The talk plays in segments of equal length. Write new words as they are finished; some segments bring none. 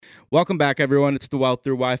Welcome back, everyone. It's the Well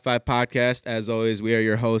Through Wi-Fi podcast. As always, we are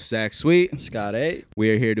your hosts, Zach Sweet. Scott A.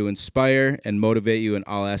 We are here to inspire and motivate you in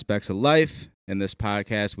all aspects of life. In this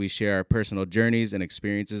podcast, we share our personal journeys and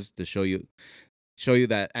experiences to show you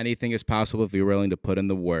that anything is possible if you're willing to put in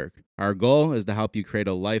the work. Our goal is to help you create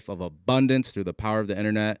a life of abundance through the power of the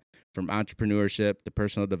internet. From entrepreneurship to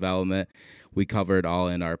personal development, we cover it all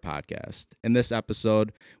in our podcast. In this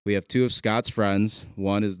episode, we have two of Scott's friends.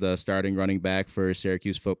 One is the starting running back for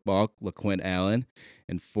Syracuse football, Lequint Allen,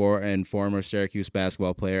 and former Syracuse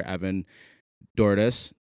basketball player, Evan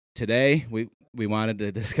Dourdas. Today, we wanted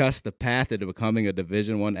to discuss the path into becoming a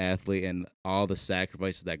Division I athlete and all the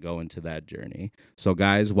sacrifices that go into that journey. So,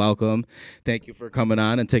 guys, welcome. Thank you for coming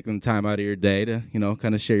on and taking the time out of your day to,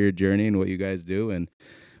 kind of share your journey and what you guys do and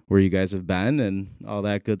where you guys have been and all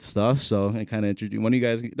that good stuff. So, and kind of introduce one of you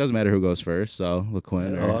guys. It doesn't matter who goes first. So,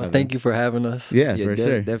 LeQuint. Thank you for having us. Yeah, for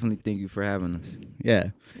sure. Definitely thank you for having us. Yeah.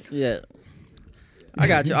 I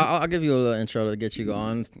got you. I'll give you a little intro to get you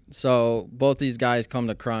going. So both these guys come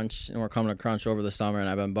to Crunch, and we're coming to Crunch over the summer, and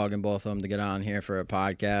I've been bugging both of them to get on here for a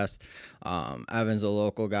podcast. Evan's a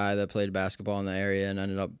local guy that played basketball in the area and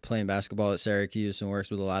ended up playing basketball at Syracuse and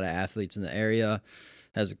works with a lot of athletes in the area.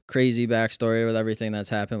 Has a crazy backstory with everything that's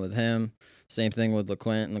happened with him. Same thing with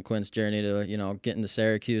Lequint and Lequint's journey to, getting to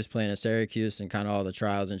Syracuse, playing at Syracuse, and kind of all the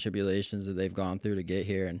trials and tribulations that they've gone through to get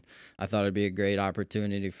here. And I thought it'd be a great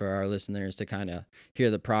opportunity for our listeners to kind of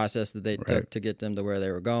hear the process that they took to get them to where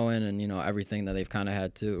they were going and, everything that they've kind of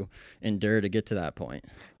had to endure to get to that point.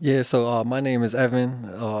 Yeah, so my name is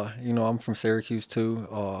Evan. I'm from Syracuse, too.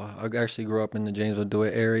 I actually grew up in the Janesville,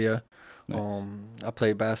 DeWitt area. Nice. I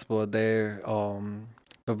played basketball there.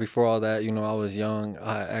 But before all that, I was young.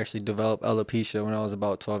 I actually developed alopecia when I was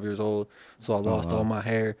about 12 years old. So I lost all my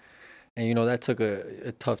hair. And, that took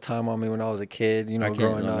a tough time on me when I was a kid, growing up. I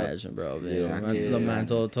can't imagine, bro. The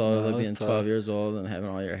mental toll of being 12 years old and having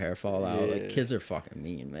all your hair fall out. Like, kids are fucking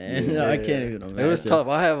mean, man. Yeah. I can't even imagine. It was tough.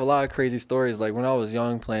 I have a lot of crazy stories. Like, when I was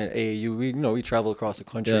young playing AAU, we traveled across the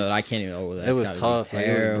country. Dude, I can't even know that. It was tough. Like,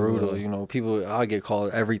 it was brutal. People, I get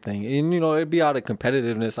called everything. And, it'd be out of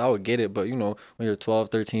competitiveness. I would get it. But, when you're 12,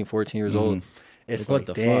 13, 14 years old, it's like,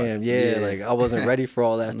 damn, like, I wasn't ready for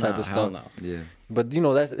all that type of stuff. No. Yeah. But,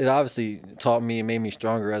 that it obviously taught me and made me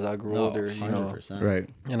stronger as I grew older. 100%. Right.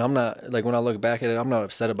 And I'm not, like, when I look back at it, I'm not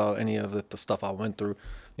upset about any of the stuff I went through.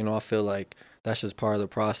 I feel like that's just part of the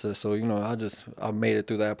process. So, I made it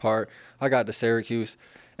through that part. I got to Syracuse.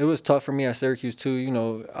 It was tough for me at Syracuse,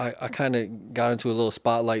 too. I kind of got into a little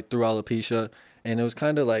spotlight through alopecia. And it was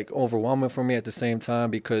kind of like overwhelming for me at the same time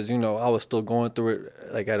because I was still going through it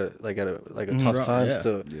like at a tough time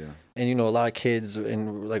still. Yeah. And a lot of kids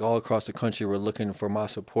and like all across the country were looking for my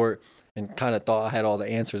support and kind of thought I had all the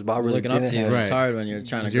answers, but I really looking didn't. Up to you. Have It's hard when you're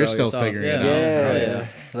trying to grow you're still yourself. Figuring it out. Yeah.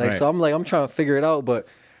 Like so I'm trying to figure it out, but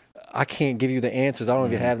I can't give you the answers. I don't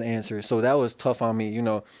even have the answers. So that was tough on me.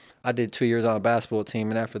 I did 2 years on a basketball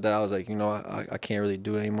team, and after that, I was like, I can't really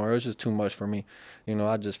do it anymore. It was just too much for me.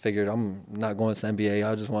 I just figured I'm not going to the NBA.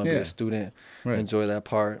 I just want to be a student, enjoy that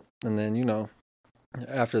part. And then,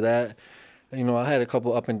 after that, I had a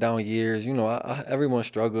couple up and down years. Everyone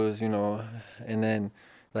struggles, and then,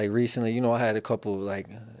 like, recently, I had a couple,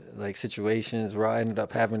 like situations where I ended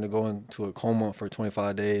up having to go into a coma for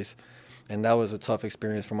 25 days. And that was a tough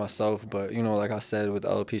experience for myself. But, like I said, with the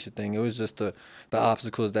alopecia thing, it was just the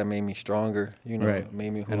obstacles that made me stronger, made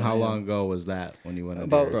me who And I how am. long ago was that when you went into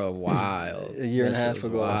About a while. A year and a half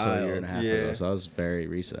ago. So a year and a half ago. So that was very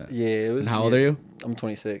recent. Yeah. It was. And how old are you? I'm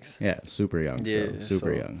 26. Yeah, super young. Yeah,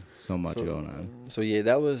 super young. So much going on. So, yeah,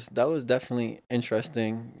 that was definitely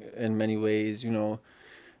interesting in many ways.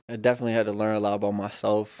 I definitely had to learn a lot about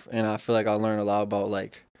myself. And I feel like I learned a lot about,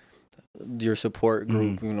 like, your support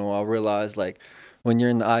group. I realized, like, when you're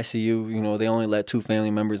in the ICU, they only let 2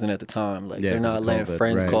 family members in at the time. Like, they're not letting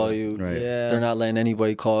friends call you. Right. Yeah. They're not letting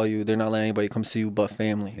anybody call you. They're not letting anybody come see you but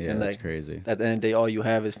family. Yeah, and that's like, crazy. At the end of the day, all you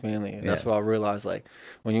have is family. And that's what I realized. Like,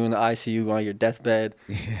 when you're in the ICU on your deathbed,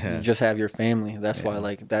 you just have your family. That's why,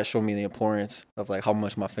 like, that showed me the importance of, like, how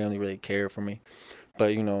much my family really cared for me.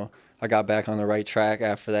 But, I got back on the right track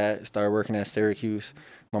after that, started working at Syracuse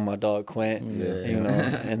with my dog Quint,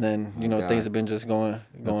 and then, things have been just going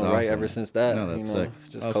right ever since that. No, that's sick.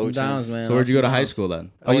 Just Ups coaching. and downs, man. So where'd you go to high school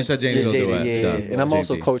then? Oh, you said Janesville. Yeah. And I'm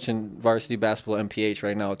also JP. coaching varsity basketball MPH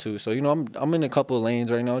right now too. So, I'm in a couple of lanes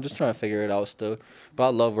right now, just trying to figure it out still. But I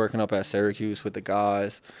love working up at Syracuse with the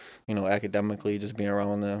guys, academically, just being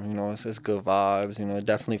around them. It's good vibes. I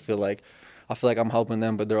definitely feel like I feel like I'm helping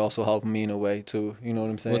them, but they're also helping me in a way too. You know what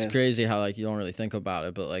I'm saying? Well, it's crazy how like you don't really think about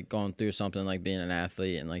it, but like going through something like being an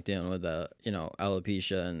athlete and like dealing with the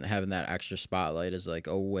alopecia and having that extra spotlight is like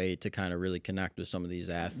a way to kind of really connect with some of these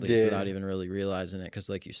athletes without even really realizing it. Because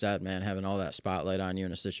like you said, man, having all that spotlight on you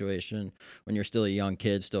in a situation when you're still a young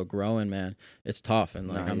kid, still growing, man, it's tough. And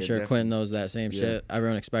like I'm sure definitely. Quint knows that same shit.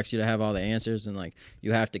 Everyone expects you to have all the answers, and like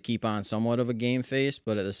you have to keep on somewhat of a game face,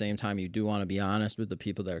 but at the same time, you do want to be honest with the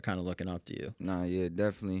people that are kind of looking up to you. Nah, yeah,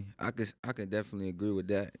 definitely. I could definitely agree with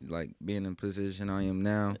that. Like being in the position I am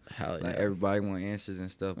now, Hell yeah. like everybody want answers and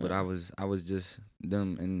stuff, but I was just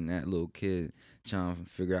them and that little kid trying to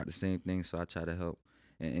figure out the same thing. So I try to help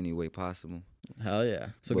in any way possible. Hell yeah.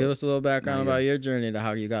 So But- give us a little background Nah, about yeah. your journey to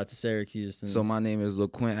how you got to Syracuse. And So my name is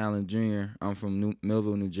Lequint Allen Jr. I'm from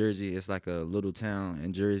Millville, New Jersey. It's like a little town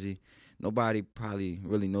in Jersey. Nobody probably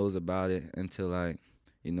really knows about it until like,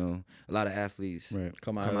 a lot of athletes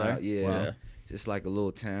come out come of there. out. Yeah. Wow. It's like a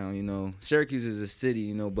little town, Syracuse is a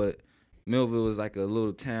city, but Millville is like a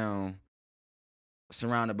little town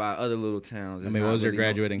surrounded by other little towns. I It's mean, what not was your really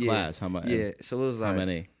graduating class? How much? Yeah, so it was How like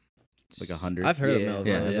many? Like 100. I've heard of Yeah,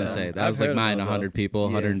 Millville. Yeah, I was gonna say that I've was like heard of mine. Millville. 100 people,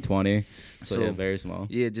 Yeah. 120. So, So- yeah, very small.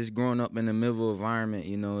 Yeah, just growing up in the Millville environment,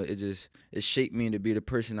 it shaped me to be the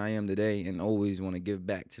person I am today, and always want to give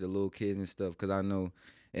back to the little kids and stuff, because I know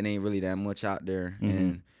it ain't really that much out there,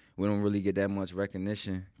 and we don't really get that much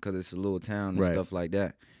recognition because it's a little town and Right. stuff like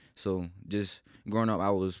that. So just growing up,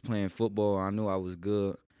 I was playing football. I knew I was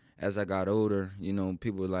good. As I got older,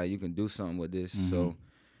 people were like, you can do something with this. So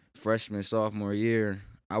freshman, sophomore year,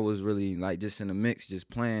 I was really like just in the mix, just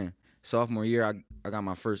playing. Sophomore year, I got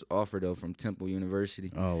my first offer though from Temple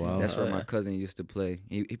University. Oh wow. That's where yeah. my cousin used to play.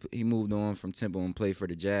 He moved on from Temple and played for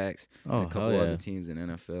the Jags Oh, and a couple hell yeah. other teams in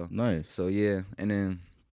the NFL. Nice. So yeah, and then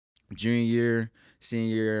junior year,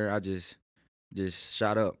 senior year, I just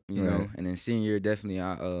shot up, Right. And then senior year, definitely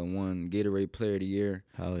I won Gatorade Player of the Year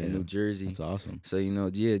Hell yeah. in New Jersey. That's awesome. So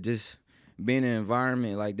just being in an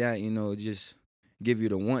environment like that, just give you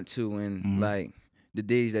the want to, and like the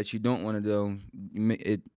days that you don't want to do,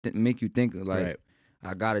 make you think like, Right.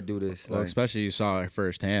 I gotta do this. Well, Like, especially you saw it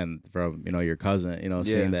firsthand from your cousin, Yeah.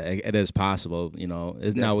 seeing that it is possible.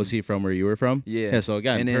 Now was he from where you were from? Yeah. Yeah. So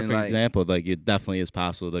again, And then, perfect like- example. Like it definitely is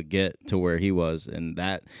possible to get to where he was, and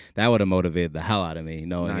that would have motivated the hell out of me.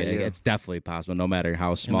 Knowing Nah, yeah. it's definitely possible, no matter how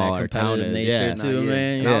And small that our town competitive is. nature Yeah. too, yeah.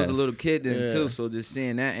 man. And I was a little kid then Yeah. too, so just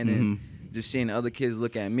seeing that, and then just seeing the other kids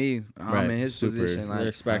look at me, I'm Right. in his Super. position. They're Like,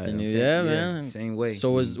 expecting you. same- Yeah, man. Same way.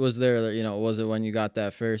 So was there, was it when you got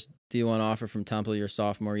that first D1 offer from Temple your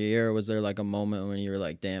sophomore year, or was there like a moment when you were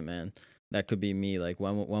like, damn, man, that could be me? Like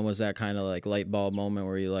when was that kind of like light bulb moment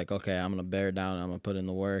where you're like, okay, I'm going to bear down, I'm going to put in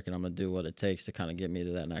the work, and I'm going to do what it takes to kind of get me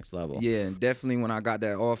to that next level? Yeah, definitely when I got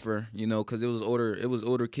that offer, because it was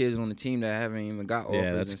older kids on the team that haven't even got offers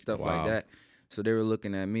that's- and stuff wow. like that. So they were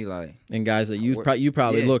looking at me like, And guys that you Work.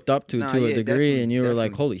 probably Yeah. looked up to Nah, a yeah, degree, and you were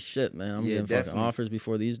like, definitely. holy shit, man, I'm Yeah, getting fucking definitely. offers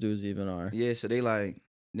before these dudes even are. yeah, so they like,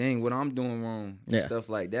 dang, what I'm doing wrong and Yeah. stuff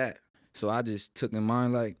like that. So I just took in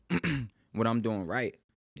mind like what I'm doing right,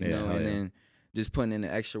 you Yeah, know, hell and yeah. then just putting in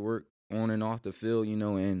the extra work on and off the field,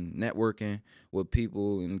 and networking with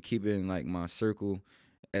people and keeping like my circle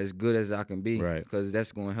as good as I can be, Right. because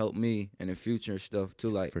that's going to help me in the future and stuff too.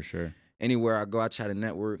 Like For sure. anywhere I go, I try to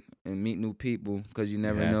network and meet new people, because you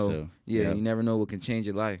never have know. to. Yeah, Yep. you never know what can change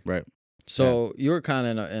your life. Right. So you were kind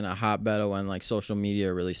of in a hotbed of when like social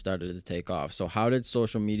media really started to take off. So how did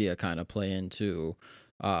social media kind of play into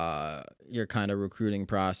your kind of recruiting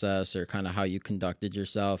process, or kind of how you conducted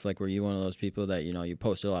yourself? Like, were you one of those people that, you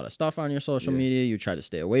posted a lot of stuff on your social Yeah. media, you try to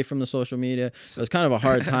stay away from the social media? It was kind of a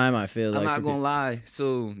hard time, I feel like. I'm not for gonna lie.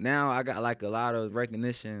 So now I got like a lot of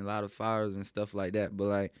recognition, a lot of followers and stuff like that. But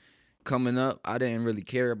like coming up, I didn't really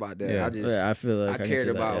care about that. Yeah. I feel like I can cared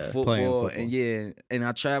see that, about yeah. Playing football, football. and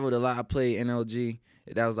I traveled a lot. I played NLG.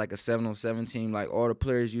 That was like a 7-on-7 team. Like all the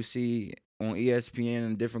players you see on ESPN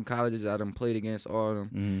and different colleges, I done played against all of them.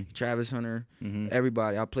 Mm-hmm. Travis Hunter, Mm-hmm.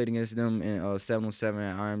 everybody. I played against them in 7-on-7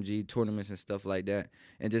 at IMG tournaments and stuff like that.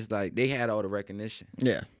 And just like they had all the recognition.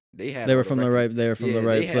 Yeah, They had they all were the from the right. They were from the yeah,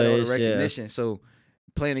 right they had all the place. Yeah, recognition. So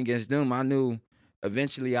playing against them, I knew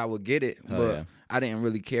eventually I would get it, Hell but yeah. I didn't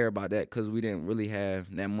really care about that because we didn't really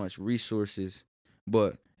have that much resources.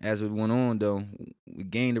 But as it went on, though, we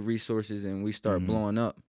gained the resources and we started Mhm. blowing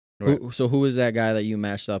up. Right. So who was that guy that you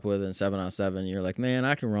matched up with in 7-on-7? You're like, man,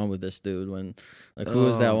 I can run with this dude. Who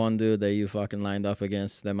was that one dude that you fucking lined up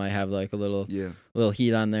against that might have like a little Yeah.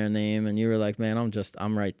 heat on their name, and you were like, man,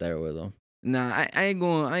 I'm right there with him. Nah, I ain't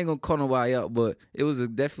gonna call nobody out, but it was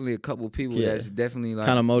definitely a couple people that's definitely like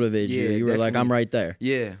kind of motivated you. You were like, I'm right there.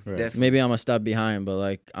 Yeah, definitely. Maybe I'm a step behind, but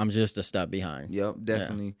like I'm just a step behind. Yep,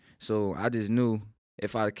 definitely. Yeah. So I just knew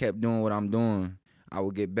if I kept doing what I'm doing, I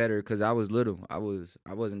would get better because I was little. I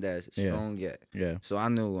wasn't that strong yet. Yeah. So I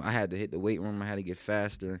knew I had to hit the weight room. I had to get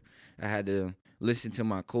faster. I had to listen to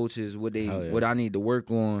my coaches, what I need to work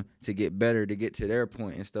on to get better, to get to their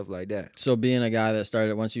point and stuff like that. So being a guy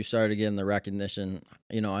that once you started getting the recognition,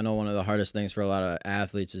 I know one of the hardest things for a lot of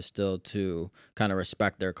athletes is still to kind of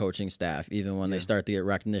respect their coaching staff, even when they start to get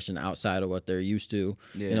recognition outside of what they're used to.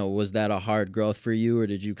 Yeah. Was that a hard growth for you, or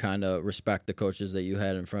did you kind of respect the coaches that you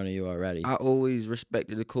had in front of you already? I always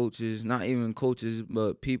respected the coaches, not even coaches,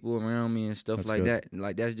 but people around me and stuff like that.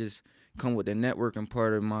 Like that's just come with the networking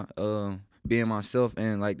part of my being myself,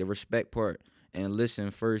 and like the respect part, and listen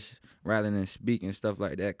first rather than speak and stuff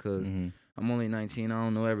like that, because I'm only 19. I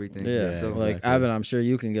don't know everything. Yeah, so like Evan, I'm sure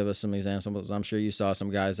you can give us some examples. I'm sure you saw some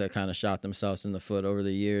guys that kind of shot themselves in the foot over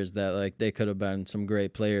the years that like they could have been some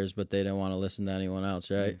great players, but they didn't want to listen to anyone else,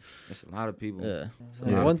 right? That's a lot of people.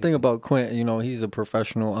 Yeah. One thing about Quint, he's a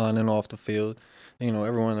professional on and off the field.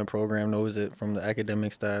 Everyone in the program knows it, from the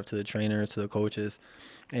academic staff to the trainers to the coaches.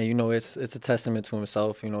 And, it's a testament to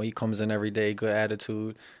himself. He comes in every day, good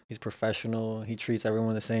attitude. He's professional. He treats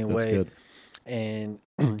everyone the same way. Good. And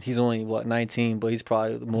he's only, 19, but he's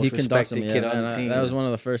probably the most respected kid on the team. That was one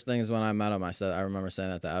of the first things when I met him. I remember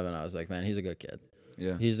saying that to Evan. I was like, man, he's a good kid.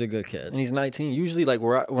 Yeah. He's a good kid. And he's 19. Usually, like,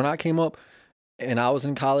 when I came up, and I was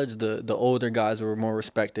in college, the older guys were more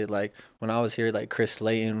respected. Like, when I was here, like Chris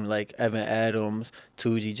Slayton, like Evan Adams,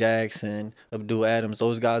 Tuji Jackson, Abdul Adams,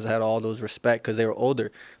 those guys had all those respect because they were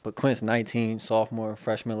older. But Quint's 19, sophomore,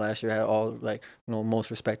 freshman last year, had all, like, most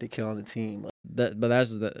respected kid on the team. But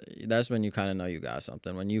that's when you kind of know you got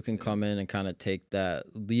something. When you can come in and kind of take that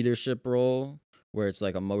leadership role, where it's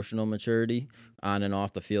like emotional maturity on and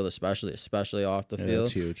off the field, especially off the field.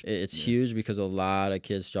 It's huge. It's huge because a lot of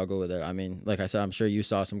kids struggle with it. I mean, like I said, I'm sure you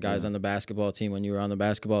saw some guys on the basketball team when you were on the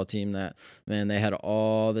basketball team that, man, they had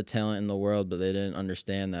all the talent in the world, but they didn't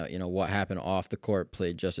understand that, what happened off the court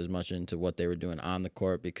played just as much into what they were doing on the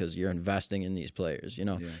court, because you're investing in these players.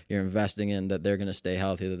 You're investing in that they're going to stay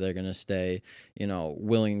healthy, that they're going to stay,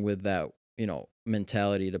 willing with that,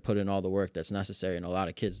 mentality to put in all the work that's necessary. And a lot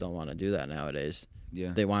of kids don't want to do that nowadays.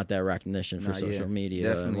 Yeah. They want that recognition for social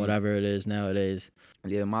media and whatever it is nowadays.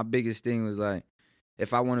 Yeah, my biggest thing was like,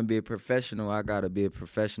 if I want to be a professional, I got to be a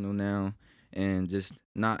professional now. And just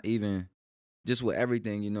just with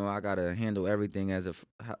everything, I got to handle everything as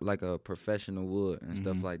like a professional would and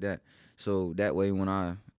stuff like that. So that way when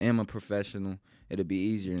I am a professional, it'll be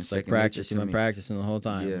easier. And it's like practice. You've been practicing the whole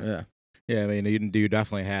time. Yeah, I mean, you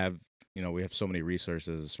definitely have, we have so many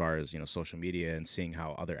resources as far as, social media and seeing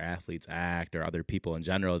how other athletes act or other people in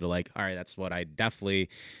general. They're like, all right, that's what I definitely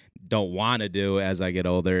don't want to do as I get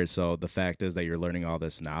older. So the fact is that you're learning all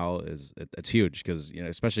this now it's huge because,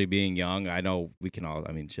 especially being young, I know we can all,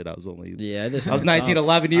 I mean, shit, I was 19,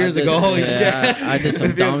 11 years ago. Holy shit. I did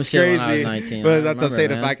some dumb shit when I was 19. But that's what I'm saying.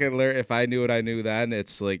 Man. If I could learn, if I knew what I knew then,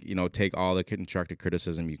 it's like, take all the constructive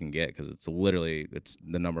criticism you can get because it's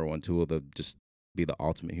the number one tool to just be the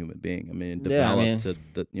ultimate human being. I mean, develop to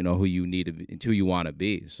the who you need to be, who you want to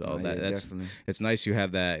be. So that's definitely. It's nice you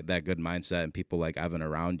have that good mindset and people like Evan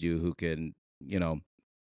around you who can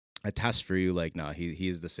attest for you. Like, no,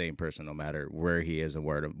 he's the same person no matter where he is and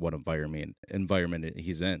what environment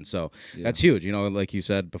he's in. So that's huge. Like you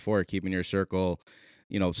said before, keeping your circle,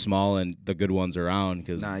 small and the good ones around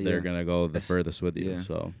because they're gonna go the furthest with you.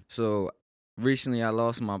 Yeah. So recently I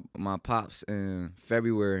lost my pops in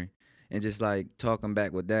February. And just, like, talking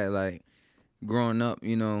back with that, like, growing up,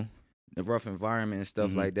 the rough environment and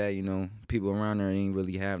stuff like that, people around there ain't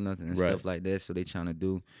really have nothing and stuff like that. So they trying to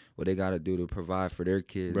do what they got to do to provide for their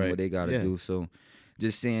kids and what they got to do. So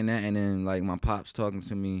just seeing that and then, like, my pops talking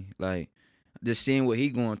to me, like, just seeing what he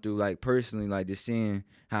going through, like, personally, like, just seeing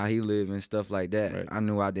how he live and stuff like that. Right. I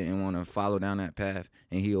knew I didn't want to follow down that path.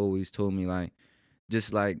 And he always told me, like,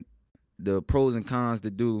 just, like, the pros and cons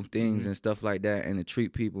to do things and stuff like that and to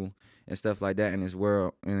treat people and stuff like that in this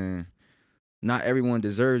world. And not everyone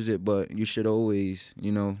deserves it, but you should always,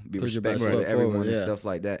 be respectful to everyone and stuff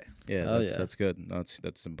like that. Yeah, that's good.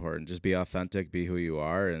 That's important. Just be authentic, be who you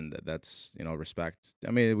are, and that's respect.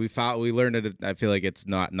 I mean, we learned it. I feel like it's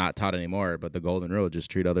not taught anymore. But the golden rule: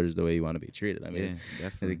 just treat others the way you want to be treated. I mean,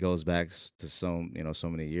 definitely. it goes back to so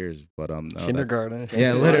many years. But kindergarten.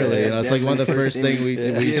 Yeah, literally. That's like one of the first things we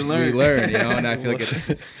learn. And I feel like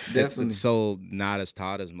it's so not as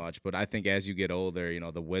taught as much. But I think as you get older,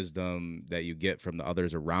 the wisdom that you get from the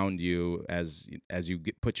others around you, as you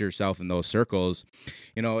put yourself in those circles,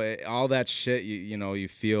 all that shit you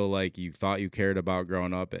feel like you thought you cared about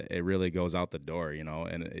growing up, it really goes out the door,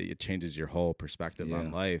 and it changes your whole perspective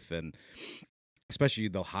on life, and especially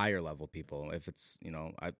the higher level people. If it's,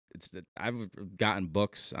 I've gotten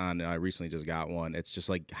books on, I recently just got one. It's just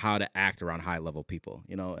like how to act around high level people,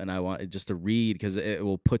 and I want it just to read because it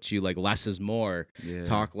will put you like less is more,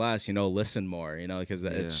 talk less, listen more, because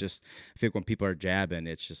it's just, I think when people are jabbing,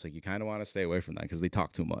 it's just like, you kind of want to stay away from that because they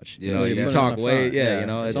talk too much. You talk way,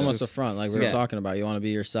 it's almost the front. Like we were talking about, you want to be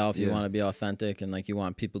yourself, you want to be authentic, and like you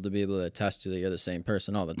want people to be able to attest to that you're the same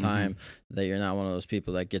person all the time, that you're not one of those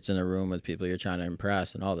people that gets in a room with people you're trying to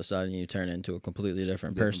impress and all of a sudden you turn into a completely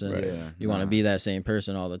different person. You want to be that same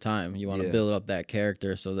person all the time. You want to build up that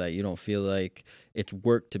character so that you don't feel like it's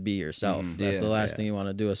work to be yourself. That's the last thing you want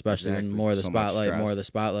to do, especially when more of the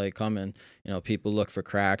spotlight coming. People look for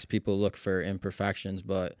cracks, people look for imperfections,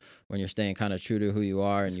 but when you're staying kind of true to who you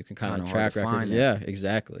are and you can kind of track record. Yeah,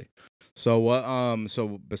 exactly. So what?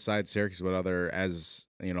 So besides Syracuse, what other, as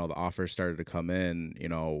the offers started to come in,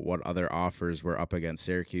 what other offers were up against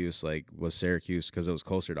Syracuse? Like, was Syracuse because it was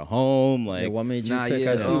closer to home? Like, what made you pick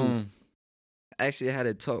us? Actually, I had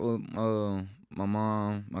a talk with my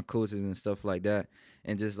mom, my coaches, and stuff like that.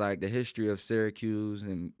 And just like the history of Syracuse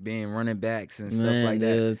and being running backs and stuff like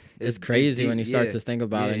that. It's crazy when you start to think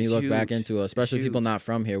about it and you look back into it, especially people not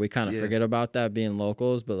from here. We kind of forget about that being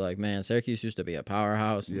locals, but like, man, Syracuse used to be a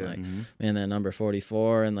powerhouse. And like, man, that number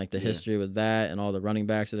 44 and like the history with that and all the running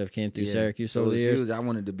backs that have came through Syracuse over the years. Huge. I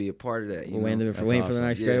wanted to be a part of that. Waiting for the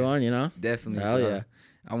next great one, Definitely. Hell yeah.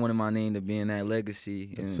 I wanted my name to be in that legacy.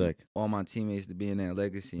 That's and sick. All my teammates to be in that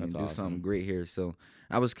legacy. That's and do awesome. something great here. So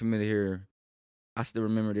I was committed here. I still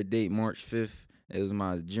remember the date, March 5th. It was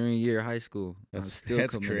my junior year of high school. That's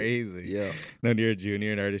committed. crazy. Yeah. Then you're a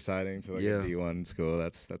junior and already deciding to like a D1 school.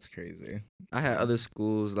 That's crazy. I had other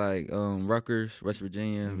schools like Rutgers, West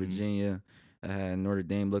Virginia, Virginia. I had Notre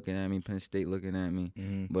Dame looking at me, Penn State looking at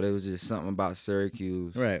me. But it was just something about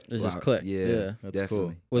Syracuse. Right. It just clicked. Yeah, that's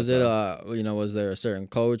definitely. Cool. Was was there a certain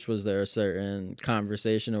coach? Was there a certain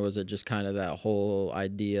conversation? Or was it just kind of that whole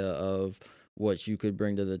idea of what you could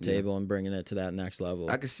bring to the table and bringing it to that next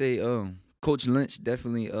level? I could say Coach Lynch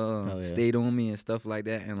definitely stayed on me and stuff like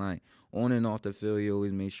that. And like on and off the field, he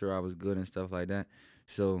always made sure I was good and stuff like that.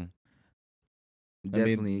 So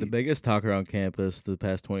definitely. I mean, the biggest talk around campus the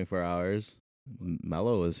past 24 hours,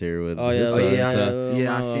 Mello was here with I seen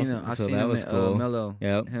him. I seen that him was at cool. Mello.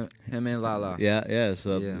 Yep. Him and Lala. Yeah.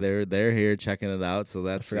 So they're here checking it out. So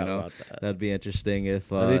that's about that'd be interesting if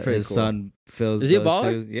his cool. son fills. Is he a those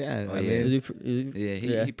baller? shoes. Yeah. Oh, I yeah.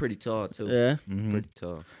 mean, He pretty tall too. Yeah. Pretty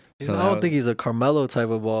tall. So I don't think he's a Carmelo type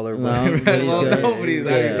of baller. No, nobody's.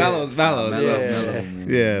 I mean, Melo's.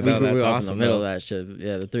 Yeah, we that's were off awesome. in the middle of that shit.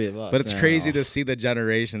 Yeah, the three of us. But it's crazy to see the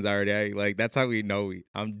generations already. Like that's how we know.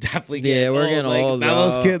 I'm definitely getting old. We're getting old.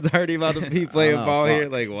 Melo's kids already about to be playing ball here.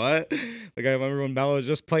 Fuck. Like what? Like I remember when Melo was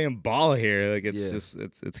just playing ball here. Like it's just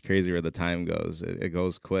it's crazy where the time goes. It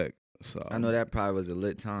goes quick. So I know that probably was a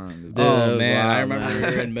lit time. Oh man, I remember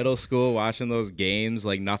we were in middle school watching those games.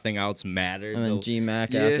 Like nothing else mattered. And then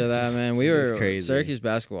GMAC after that, man. We were crazy. Syracuse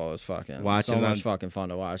basketball was fucking watching so much fucking fun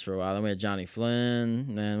to watch for a while. Then we had Johnny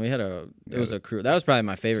Flynn. Man, we had it was a crew. That was probably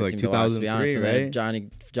my favorite team to watch, to be honest with you.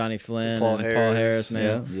 Johnny Flynn, Paul Harris,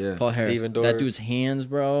 man. Yeah. Paul Harris. David That Dourdas. dude's hands,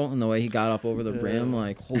 bro, and the way he got up over the brim,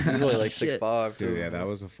 like holy He's only like shit. 6'5", too. Dude, yeah, that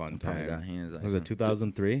was a fun Probably got time. hands like Was it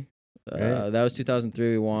 2003? That was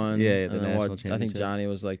 2003. We won. Yeah, the and then national I think championship. Johnny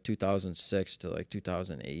was like 2006 to like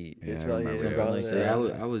 2008. Yeah, It's I probably remember about like that.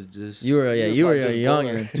 that. I was just. You were He was a just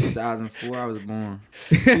youngin. 2004. I was born.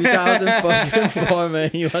 2004, man.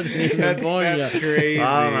 He wasn't even born yet. That's crazy.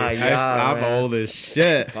 Oh my God, I'm man. old as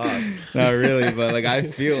shit. Fuck. Not really, but like I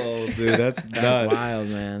feel old, dude. That's nuts. Wild,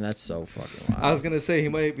 man. That's so fucking wild. I was gonna say he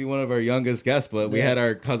might be one of our youngest guests, but we had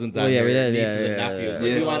our cousins on Well, yeah, here, we did, nieces yeah, and yeah, nephews. yeah.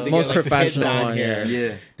 Like, we wanted to Most get, like, the kids professional on one, here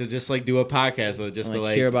Yeah. to just like do a podcast with just like, to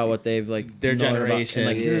like hear about what they've like their known generation,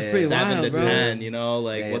 about. And, like, this is pretty 7 wild, to bro. 10, you know,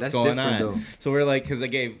 like Yeah, what's that's going on. different, though. So we're like,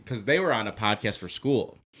 because they were on a podcast for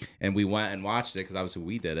school, and we went and watched it because obviously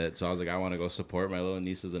we did it. So I was like, I want to go support my little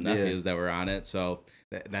nieces and nephews that were on it. So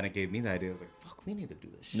then it gave me the idea. I was like, fuck, we need to do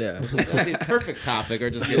this shit. Yeah. That'd be a perfect topic, or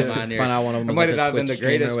just get them on here. Find out one of them was might like have a not been Twitch the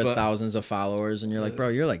greatest, streamer with but thousands of followers, and you're like, bro,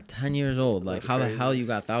 you're like 10 years old. Like, how the hell you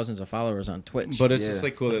got thousands of followers on Twitch? But it's just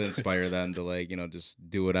like cool to inspire them to like, just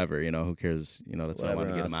do whatever, who cares? That's why I want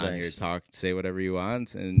to get them on here, talk, say whatever you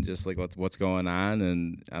want, and just like what's going on.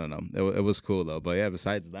 And I don't know, it was cool though. But yeah,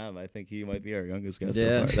 besides them, I think he might be our youngest guest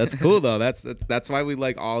so far. That's cool though. That's why we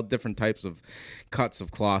like all different types of cuts of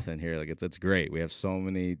cloth in here. Like it's great. We have so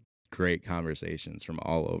many great conversations from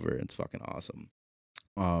all over. It's fucking awesome.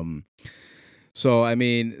 So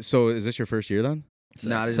is this your first year then?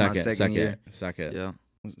 No, this is my second year. Second. Yeah.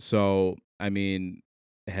 So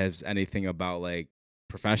has anything about like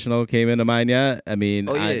professional came into mind yet? That's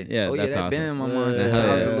that awesome. been in my mind since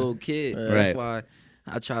I was a little kid. Right. That's why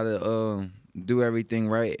I try to do everything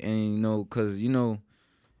right, and because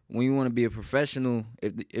when you want to be a professional,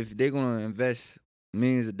 if they're gonna invest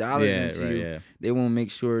millions of dollars into you, they want to make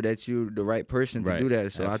sure that you're the right person to do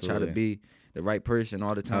that. So absolutely. I try to be the right person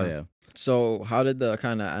all the time. Oh, yeah. So how did the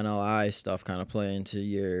kind of NLI stuff kind of play into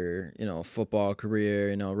your, football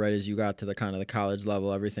career? Right as you got to the kind of the college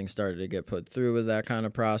level, everything started to get put through with that kind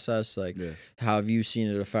of process. Like, how have you seen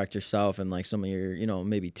it affect yourself and like some of your,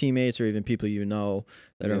 maybe teammates or even people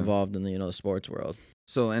that are involved in the, the sports world?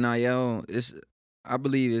 So NIL I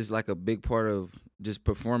believe it's like a big part of just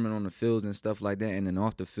performing on the field and stuff like that, and then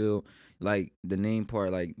off the field, like the name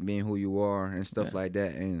part, like being who you are and stuff like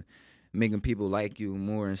that, and making people like you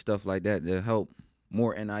more and stuff like that to help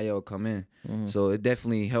more NIL come in. Mm-hmm. So it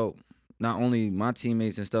definitely helped not only my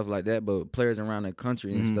teammates and stuff like that, but players around the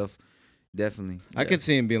country and stuff. Definitely. I could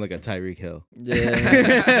see him being like a Tyreek Hill.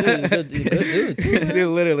 Yeah. Good dude. Dude,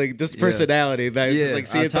 literally, just personality. Just like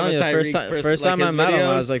seeing some of Tyreek's first time I met him,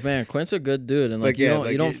 I was like, man, Quint's a good dude. And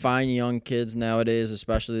you don't find young kids nowadays,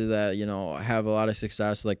 especially that, have a lot of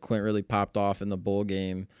success. Like Quint really popped off in the bowl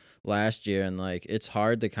game last year, and like it's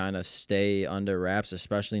hard to kind of stay under wraps,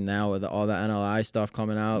 especially now with all the NLI stuff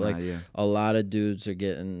coming out. A lot of dudes are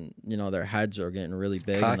getting, their heads are getting really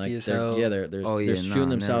big, cocky and like they're shooting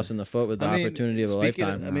themselves in the foot with the opportunity of a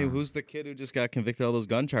lifetime. Who's the kid who just got convicted of all those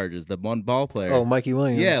gun charges? The one ball player. Oh, Mikey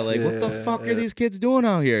Williams. Yeah, what the fuck are these kids doing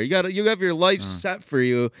out here? You have your life set for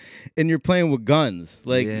you, and you're playing with guns,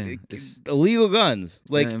 illegal guns.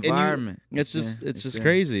 Like the environment. It's just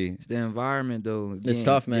crazy. It's the environment though. It's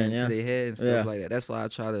tough, man. To their head and stuff like that. That's why I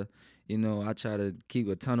try to keep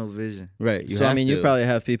a tunnel vision. Right. You probably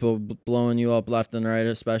have people blowing you up left and right,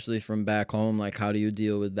 especially from back home. Like, how do you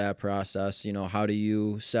deal with that process? How do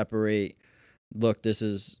you separate? Look, this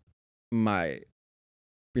is my,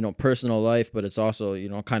 personal life, but it's also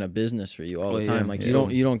kind of business for you all the time. Like you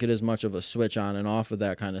don't get as much of a switch on and off with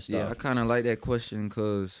that kind of stuff. Yeah, I kind of like that question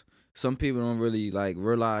because some people don't really like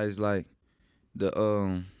realize like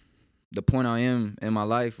the point I am in my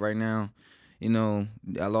life right now.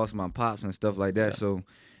 I lost my pops and stuff like that, so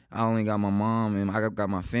I only got my mom and I got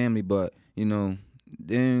my family, but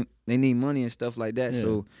then they need money and stuff like that,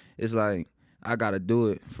 so it's like I gotta do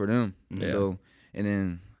it for them.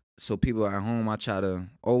 So people at home, I try to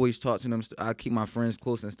always talk to them. I keep my friends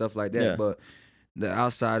close and stuff like that, but the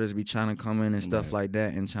outsiders be trying to come in and stuff like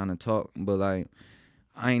that and trying to talk, but like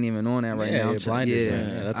I ain't even on that right now. That's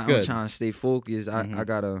good. I'm trying to stay focused.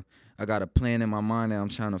 I got a plan in my mind that I'm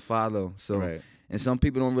trying to follow. So, and some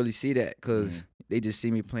people don't really see that because they just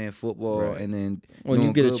see me playing football and then. Well,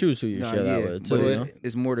 you get to choose who you share that with, too. But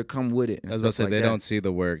it's more to come with it. I was about to say they don't see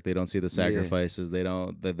the work, they don't see the sacrifices. They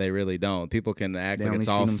don't. They really don't. People can act they like only it's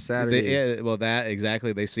all. See them Saturdays. That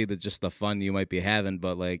exactly. They see just the fun you might be having,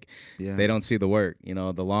 but like they don't see the work. The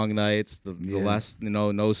long nights, the less,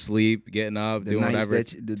 no sleep, getting up, doing whatever.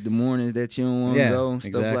 The mornings that you don't want to go,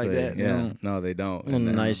 stuff like that. Yeah, no, they don't. Well,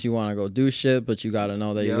 the nights you want to go do shit, but you got to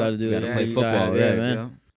know that you got to do it. Play football, man. Yeah.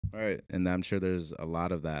 All right, and I'm sure there's a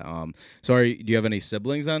lot of that. So do you have any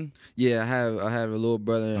siblings then? Yeah, I have a little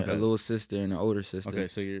brother, a little sister, and an older sister. Okay,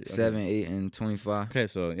 so you're 7, 8, and 25. Okay,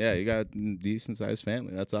 so you got a decent sized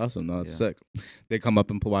family. That's awesome. No, that's sick. They come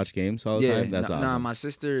up and watch games all the time. That's awesome. Nah, my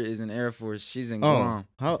sister is in Air Force. She's in Guam.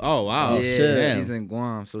 Oh wow. Yeah, shit. She's in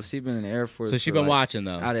Guam. So she's been in the Air Force. So she's been watching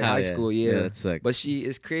though. Out of high school, yeah. That's sick. But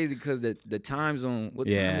it's crazy because the time zone.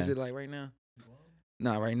 What time is it like right now?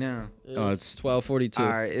 Not right now. It's 12:42. All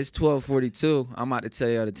right, it's 12:42. I'm about to tell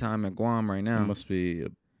you the time at Guam right now. It must be.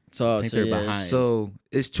 So they're behind. So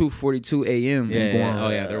it's 2:42 a.m. in Guam. Oh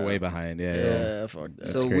yeah, they're way behind. Yeah. Fuck that.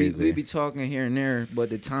 So we be talking here and there, but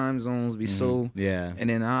the time zones be so. Yeah. And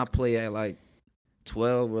then I play at like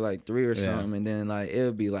 12 or like 3 or something, and then like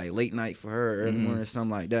it'll be like late night for her, early morning or something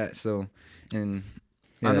like that. So, and.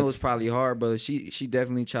 I know it's probably hard, but she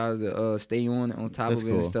definitely tries to stay on top of it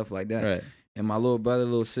and stuff like that. Right. and my little brother,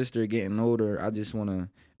 little sister getting older, I just want to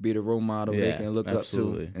be the role model they can look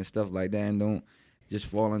absolutely. up to and stuff like that, and don't just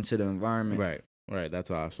fall into the environment. Right.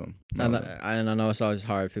 That's awesome. And I know it's always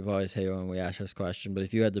hard. People always hate when we ask this question, but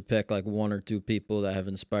if you had to pick like one or two people that have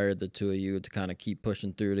inspired the two of you to kind of keep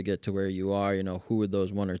pushing through to get to where you are, who would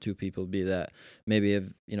those one or two people be that maybe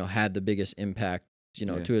have, had the biggest impact,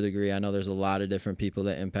 to a degree? I know there's a lot of different people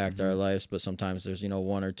that impact our lives, but sometimes there's,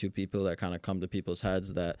 one or two people that kind of come to people's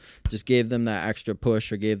heads that just gave them that extra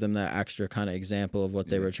push or gave them that extra kind of example of what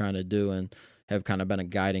they were trying to do and have kind of been a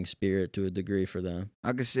guiding spirit to a degree for them.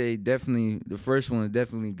 I could say definitely the first one is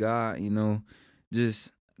definitely God.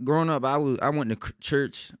 Just growing up, I went to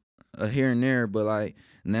church here and there, but like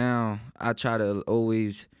now I try to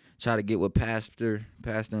always try to get with pastor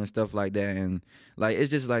and stuff like that, and like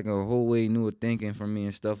it's just like a whole way new of thinking for me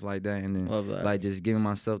and stuff like that, and then Love that. like just giving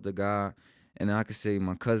myself to God. And I could say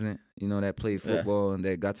my cousin, that played football and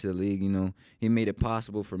that got to the league, he made it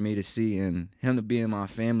possible for me to see, and him to be in my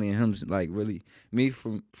family, and him like really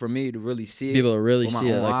for me to really see it. People to really see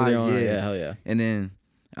it, like eyes, hell yeah. And then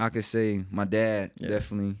I could say my dad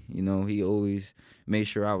definitely, he always made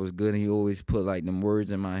sure I was good, and he always put like them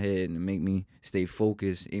words in my head and make me stay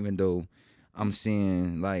focused, even though I'm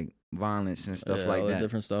seeing like violence and stuff like all that. The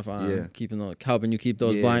different stuff on, helping you keep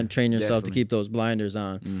those train yourself to keep those blinders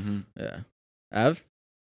on. Mm-hmm. Yeah. Ev?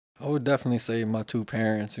 I would definitely say my two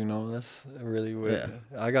parents, that's really what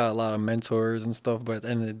I got a lot of mentors and stuff, but at the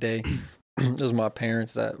end of the day, it was my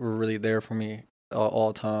parents that were really there for me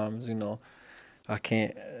all times, I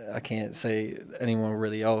can't say anyone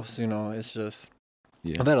really else, it's just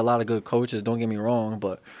I've had a lot of good coaches, don't get me wrong,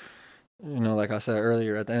 but like I said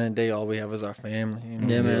earlier, at the end of the day, all we have is our family.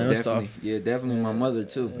 Yeah, man, that's definitely. tough. Yeah, definitely my mother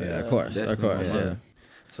too. Yeah, of course, yeah.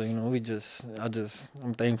 So,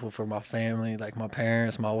 I'm thankful for my family, like my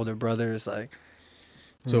parents, my older brothers, like.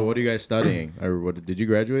 So what are you guys studying? Or what did you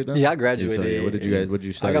graduate then? Yeah, I graduated. So, what did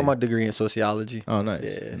you study? I got my degree in sociology. Oh,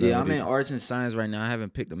 nice. Yeah, I'm in arts and science right now. I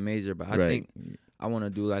haven't picked a major, but I think I want to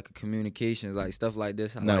do like a communications, like stuff like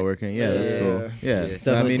this. Networking, that's cool. Yeah,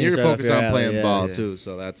 so, you're right focused on playing ball yeah. too,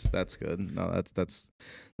 so that's good.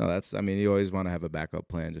 That's you always want to have a backup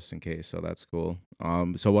plan just in case, so that's cool.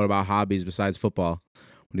 So what about hobbies besides football?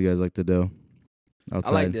 What do you guys like to do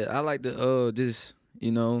outside? I like to just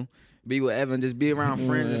be with Evan, just be around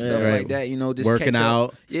friends and stuff like that. Just working catch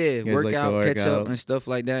out. Up. Yeah, work out, catch up, out. and stuff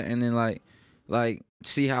like that, and then like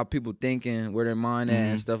see how people thinking, where their mind at,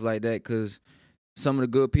 and stuff like that. Cause some of the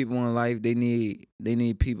good people in life, they need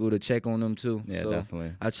people to check on them too. Yeah, so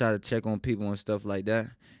definitely. I try to check on people and stuff like that,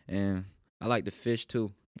 and I like to fish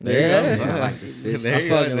too. There you go. I like to fish. I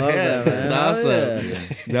fucking love that, man. That's awesome. Yeah.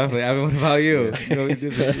 Definitely. Evan, what about you?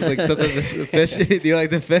 Like something to fish? Do you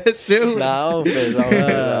like to fish too? Nah, I don't fish.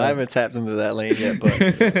 I haven't tapped into that lane yet,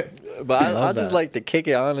 but I just like to kick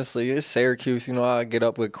it. Honestly, it's Syracuse. I get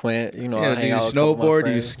up with Quint. I hang out. Do you snowboard?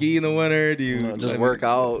 Do you ski in the winter? Do you just work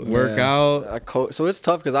out? Work out. I coach. So it's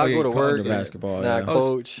tough because I go to work. Basketball. I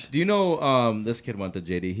coach. Do you know this kid went to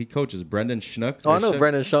JD? He coaches Brendan Schnuck. Oh, I know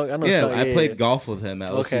Brendan Schnuck. I know. Yeah, Schnuck. I played golf with him at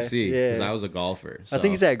OCC because yeah. I was a golfer. So. I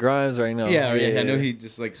think he's at Grimes right now. Yeah. I know he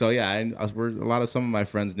just like so. Yeah, some of my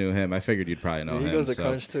friends knew him. I figured you'd probably know him. He goes to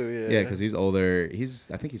Crunch too. Yeah, because he's older.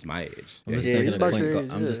 I think he's my age. I'm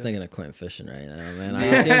just thinking of Quint fishing right now, man.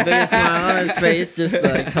 I see a big smile on his face, just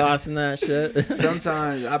like tossing that shit.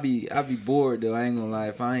 Sometimes I be bored though. I ain't gonna lie.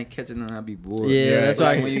 If I ain't catching them, I be bored. Yeah, that's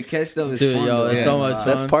why when you catch stuff, it's dude, fun. Yo, it's so much fun.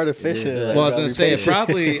 That's part of fishing. Yeah. Well, I was gonna say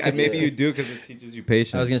probably maybe you do because it teaches you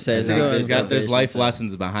patience. I was gonna say there's life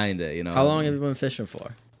lessons behind it. How long have you been fishing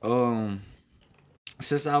for?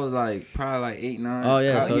 Since I was probably 8, 9. Oh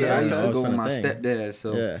yeah, I used to go with my stepdad,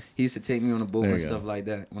 so he used to take me on the boat and stuff like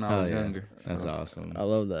that when I was younger. That's awesome. I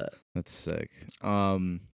love that. That's sick. I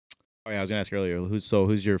was gonna ask earlier.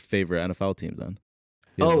 Who's your favorite NFL team then?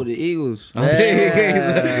 Oh, the Eagles.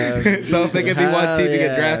 Yeah. So if it could be one team to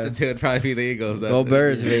get drafted to, it'd probably be the Eagles. Go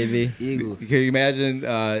Birds, baby. Eagles. Can you imagine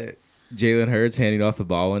Jalen Hurts handing off the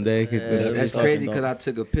ball one day? That's crazy because I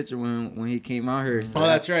took a picture when he came out here. So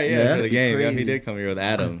that's right. Yeah, for the game. Crazy. Yeah, he did come here with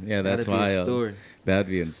Adam. Yeah, that's wild. That'd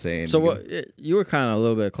be insane. So you were kind of a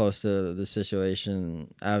little bit close to the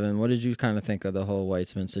situation, Evan. What did you kind of think of the whole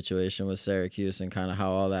Weitzman situation with Syracuse and kind of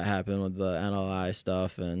how all that happened with the NLI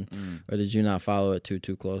stuff, or did you not follow it too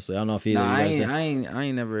closely? I don't know if either. Nah, I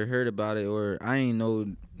ain't never heard about it, or I ain't know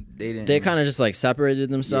they didn't. They kind of just like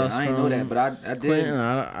separated themselves. I from know that, but I did. Quint,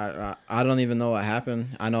 I don't even know what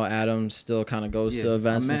happened. I know Adam still kind of goes to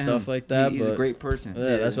events and stuff like that. He's a great person.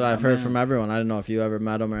 Yeah, that's what I've heard from everyone. I don't know if you ever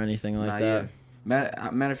met him or anything like that. Yet.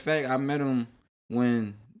 Matter of fact, I met him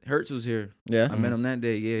when Hurts was here. Yeah, I met him that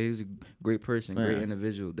day. Yeah, he was a great person, great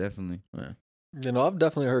individual, definitely. Yeah. You know, I've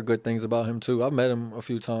definitely heard good things about him too. I've met him a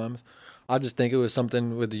few times. I just think it was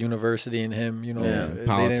something with the university and him. You know, they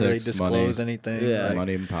politics, didn't really disclose money. anything. Yeah, like,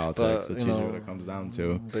 money and politics. That's usually what it comes down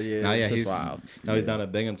to. But yeah, Now, it's he's just wild. Now he's down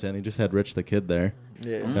at Binghamton. He just had Rich the Kid there.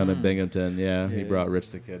 Yeah. Down at Binghamton. Yeah, he brought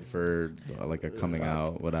Rich the Kid for like a coming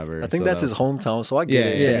out, whatever. I think that's his hometown, so I get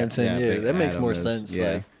it. Binghamton. Yeah, that makes more sense.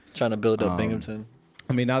 Yeah. Like trying to build up Binghamton.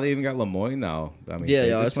 I mean, now they even got Lemoyne now. I mean,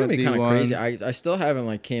 it's gonna be kind of D1. crazy. I still haven't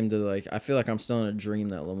like came to like. I feel like I'm still in a dream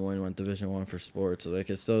that Lemoyne went Division I for sports. So, like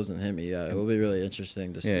it still doesn't hit me yet. It will be really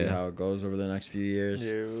interesting to see how it goes over the next few years.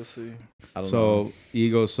 Yeah, we'll see. I don't know.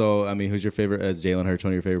 Eagles. So I mean, who's your favorite? Is Jalen Hurts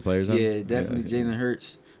one of your favorite players? Then? Yeah, definitely Jalen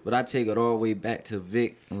Hurts. But I take it all the way back to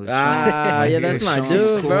Vic. Yeah, that's my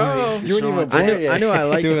dude, bro. You weren't even born yet. I knew I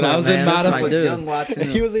liked Dude, him. I was in Modified. Young watching him.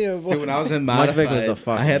 He was even born. Dude, when I was in Mike Modified, Vick was a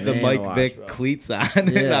fucking I had the man Mike to watch, Vick bro. cleats on. And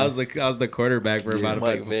Yeah. I was the quarterback for a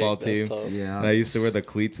Modified Mike football Vick, team. that's tough. Yeah. And I used to wear the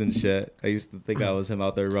cleats and shit. I used to think I was him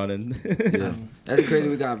out there running. Yeah. That's crazy.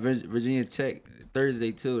 We got Virginia Tech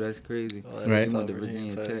Thursday too. That's crazy. Right. With the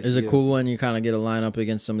Virginia Tech. Is it cool when you kind of get a lineup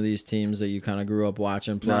against some of these teams that you kind of grew up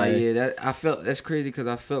watching Nah, play? yeah, that's crazy because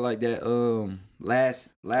I felt like that last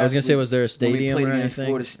I was gonna say, was there a when we stadium played or against anything?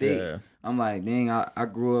 Florida State. Yeah. I'm like, dang, I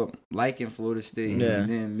grew up liking Florida State, Yeah. and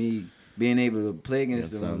then me being able to play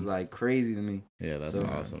against them Yes, was like crazy to me. Yeah, that's So,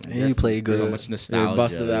 awesome. And you played good. So much They nostalgia.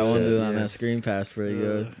 busted that one dude on Yeah. that screen pass pretty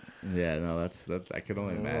good. Yeah, no, that's I could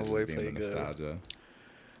only imagine we being the played good. nostalgia.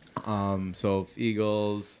 So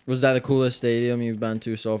Eagles. Was that the coolest stadium you've been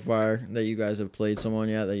to so far that you guys have played someone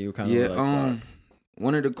yet that you kind of Yeah, like? fuck?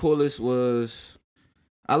 one of the coolest was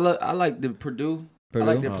I like the Purdue. I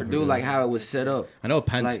like the Oh, Purdue, Purdue. like how it was set up. I know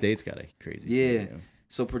Penn Like- State's got a crazy. Yeah. stadium.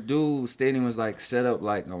 So Purdue Stadium was like set up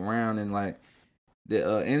like around and like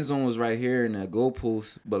the end zone was right here in the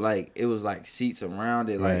goalpost, but like it was like seats around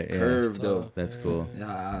it, like Right, yeah. curved though. That's cool.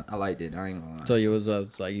 Yeah, I liked it. I ain't gonna lie. So you was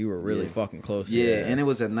like you were really Yeah. fucking close. to Yeah, it. and it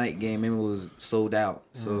was a night game and it was sold out.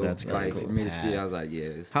 So That's like cool. for me to see, I was like, yeah,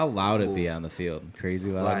 it's How loud it'd cool. be on the field? Crazy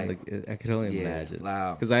loud. Like, I could only yeah, imagine.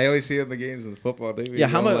 loud. Because I always see it in the games in football. They be Yeah,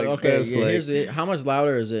 how going much? like Okay, this, yeah, like- how much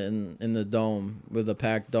louder is it in the dome with a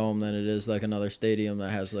packed dome than it is like another stadium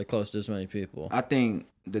that has like close to as many people? I think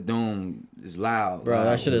the dome is loud. Bro,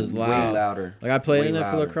 that shit is Way loud. louder. Like I played Way in it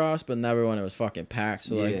for louder. lacrosse, but never when it was fucking packed.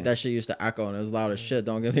 So like Yeah. that shit used to echo and it was loud as shit.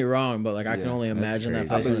 Don't get me wrong, but like I can Yeah, only that's imagine that crazy.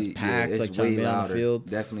 place I when it's believe- packed, yeah, like trying to be on the field.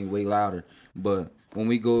 Definitely way louder. But when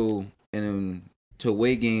we go to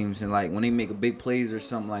away games and like when they make a big plays or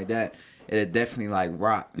something like that, it'll definitely like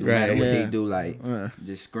rock. No Right. matter what Yeah. they do, like Yeah.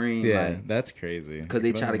 just scream. Yeah, like, that's crazy. because they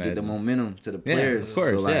I can try to get the imagine. momentum to the Yeah, players. of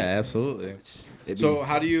course. So, like, Yeah, absolutely. it So be-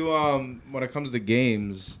 how do you when it comes to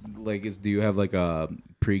games, like do you have like a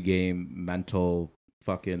pregame mental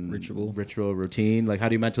fucking Ritual routine? Like how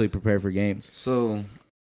do you mentally prepare for games? So,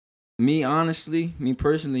 me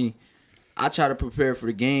personally, I try to prepare for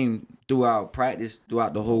the game throughout practice,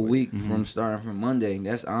 throughout the whole week, from starting from Monday.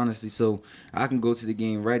 That's honestly so I can go to the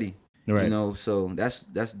game ready. Right. You know, so that's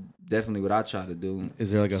definitely what I try to do.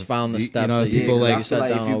 Is there like Just a found the you steps know, that you- people 'cause like I you feel sat like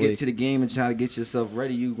down if you all get week. to the game and try to get yourself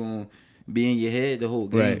ready, you gonna be in your head the whole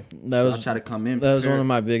game. Right. That So was I try to come in. That was one prepared. of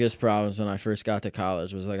my biggest problems when I first got to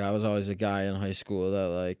college. Was like I was always a guy in high school that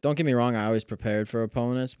like, don't get me wrong, I always prepared for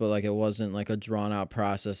opponents, but like it wasn't like a drawn out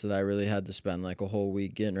process that I really had to spend like a whole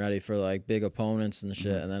week getting ready for like big opponents and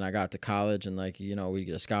shit. And then I got to college and like we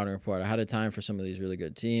get a scouting report. I had a time for some of these really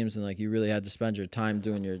good teams, and like you really had to spend your time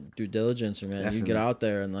doing your due diligence. And man, you Definitely. get out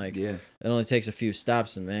there and like Yeah. it only takes a few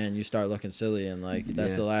steps, and man, you start looking silly, and like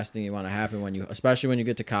that's Yeah. the last thing you want to happen when especially when you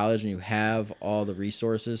get to college and you have all the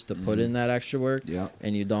resources to put in that extra work, Yeah.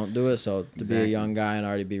 and you don't do it. So to be a Exactly. young guy and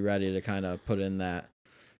already be ready to kind of put in that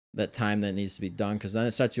time that needs to be done, because then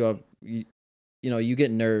it sets you up. You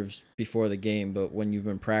get nerves before the game, but when you've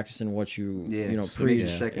been practicing what you so it makes it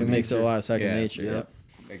second it makes it a nature. lot of second Yeah. nature. Yeah. Yep.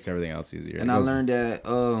 makes everything else easier. And I learned that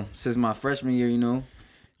since my freshman year,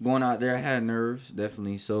 going out there, I had nerves,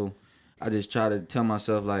 definitely. So I just try to tell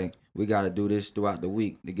myself, like, we got to do this throughout the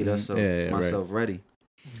week to get myself ready.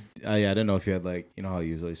 Yeah, I didn't know if you had like, you know how you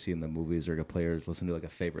usually see in the movies where players listen to like a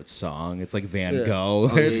favorite song. It's like Van Gogh,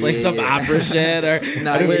 or it's like some opera shit, or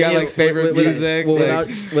Nah, I don't know if you got yeah, like favorite music. Well, like,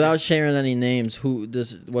 without sharing any names,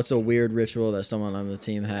 what's a weird ritual that someone on the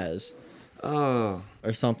team has? Oh,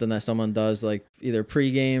 Or something that someone does, like either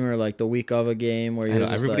pregame or like the week of a game, where I you're know,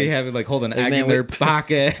 just everybody like, having like holding an egg man, in their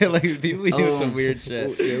pocket, like people doing some weird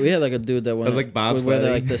shit. we had like a dude that was like would wear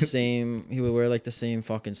bobsledding. like the same. He would wear like the same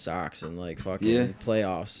fucking socks and like fucking Yeah.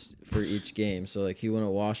 playoffs for each game. So like he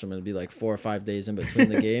wouldn't wash them. It'd be like 4 or 5 days in between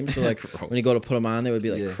the games. So like when you go to put them on, they would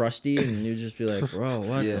be like crusty, and you'd just be like, bro,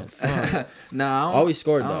 what the fuck? Nah, always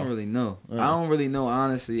scored though. I don't really know. I don't really know,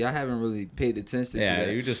 honestly. I haven't really paid attention to that.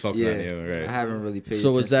 Yeah, you just focus on you, right? I haven't really paid So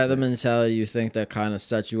attention. was that the mentality you think that kind of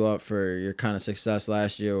set you up for your kind of success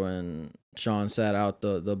last year when Sean sat out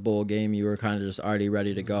the bowl game? You were kind of just already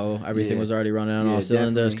ready to go. Everything was already running on all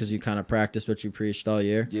cylinders because you kind of practiced what you preached all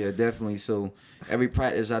year. Yeah, definitely. So every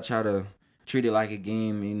practice I try to treat it like a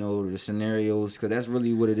game, you know, the scenarios, because that's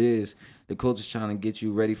really what it is. The coach is trying to get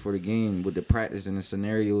you ready for the game with the practice and the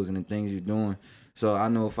scenarios and the things you're doing. So I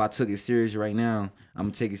know if I took it serious right now, I'm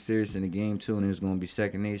going to take it serious in the game too, and it's going to be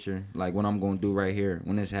second nature, like what I'm going to do right here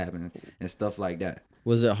when this happens and stuff like that.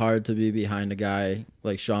 Was it hard to be behind a guy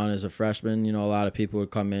like Sean as a freshman? You know, a lot of people would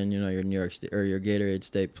come in, you know, your New York State or your Gatorade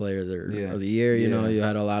State player of the year, you know, you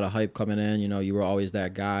had a lot of hype coming in, you know, you were always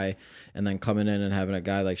that guy. And then coming in and having a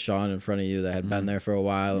guy like Sean in front of you that had been there for a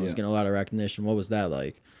while and was getting a lot of recognition. What was that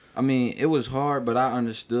like? I mean, it was hard, but I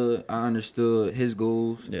understood his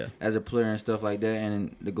goals as a player and stuff like that,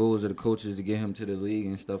 and the goals of the coaches to get him to the league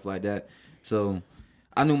and stuff like that. So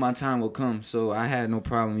I knew my time would come, so I had no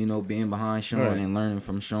problem, you know, being behind Sean and learning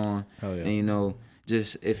from Sean. And, you know,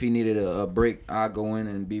 just if he needed a break, I'd go in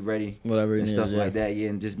and be ready. Whatever and stuff like that,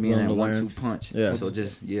 and just being that 1-2 punch. Yeah. So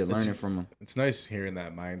just, learning from him. It's nice hearing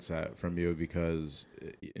that mindset from you because,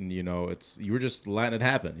 and you know, you were just letting it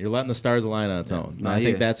happen. You're letting the stars align on its own. And I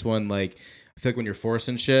think that's when, like, I feel like when you're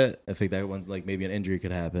forcing shit, I think that one's like maybe an injury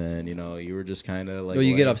could happen. You know, you were just kind of like. Well,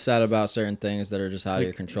 you get upset about certain things that are just out of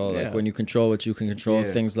your control. Like when you control what you can control,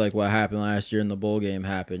 things like what happened last year in the bowl game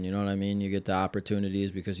happen. You know what I mean? You get the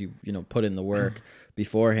opportunities because you put in the work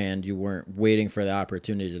beforehand. You weren't waiting for the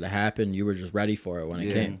opportunity to happen. You were just ready for it when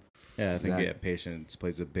it came. Yeah, I think patience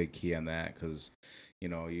plays a big key on that because, you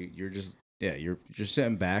know, you're just. Yeah, you're just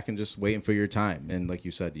sitting back and just waiting for your time. And like you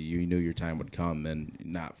said, you knew your time would come and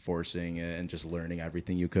not forcing it and just learning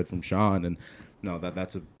everything you could from Sean. And no,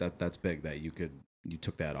 that's big that you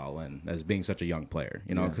took that all in as being such a young player,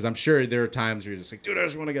 you know, because I'm sure there are times where you're just like, dude, I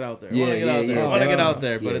just want to get out there. I want to get out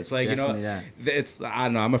there. But it's like, you know, I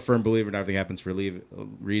don't know. I'm a firm believer in everything happens for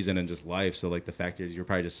reason and just life. So like the fact is you're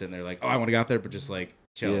probably just sitting there like, oh, I want to get out there, but just like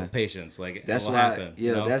chill, patience. Like that's it'll why, happen.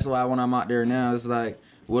 you know? That's why when I'm out there now, it's like,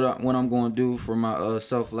 what I'm going to do for my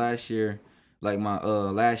self last year, like my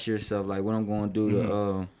last year self, like what I'm going to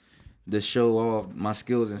do to show off my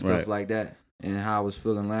skills and stuff like that, and how I was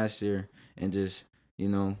feeling last year, and just, you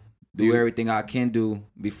know, do everything I can do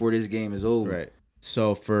before this game is over. Right.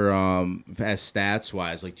 So for as stats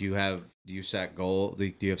wise, like do you set goal?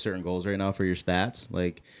 Do you have certain goals right now for your stats?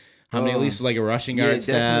 Like how many, at least like a rushing yard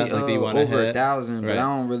stat, like that you want to hit? Over 1,000, but I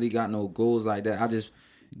don't really got no goals like that. I just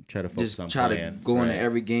try to focus on try playing. to go into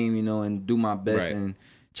every game, you know, and do my best and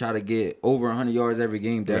try to get over 100 yards every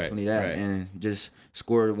game. Definitely and just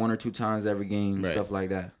score 1 or 2 times every game, stuff like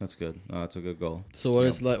that. That's good. that's a good goal. So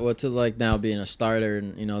what's it like now being a starter?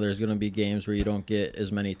 And you know, there's going to be games where you don't get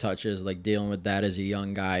as many touches. Like dealing with that as a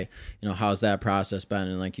young guy, you know, how's that process been?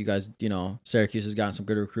 And like you guys, you know, Syracuse has gotten some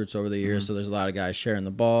good recruits over the years, so there's a lot of guys sharing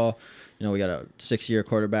the ball. You know, we got a 6-year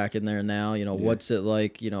quarterback in there now. You know, what's it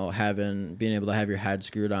like, you know, being able to have your head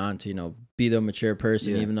screwed on to, you know, be the mature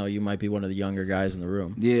person, even though you might be one of the younger guys in the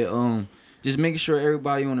room? Yeah, just making sure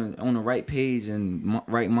everybody on the right page and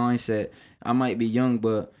right mindset. I might be young,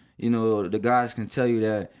 but, you know, the guys can tell you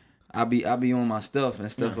that I be on my stuff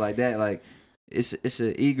and stuff like that. Like, it's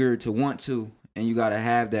a eager to want to, and you got to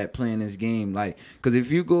have that playing this game. Like, because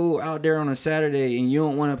if you go out there on a Saturday and you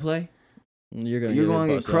don't want to play, you're gonna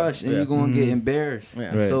get crushed and you're gonna get embarrassed.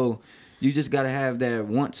 So you just gotta have that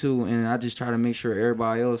want to, and I just try to make sure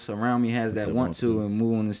everybody else around me has that want to and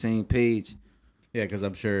move on the same page. Yeah, because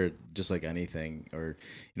I'm sure just like anything, or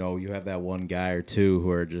you know, you have that one guy or two who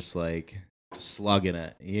are just like slugging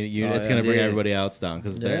it. It's gonna bring everybody else down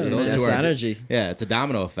because those two are energy. Yeah, it's a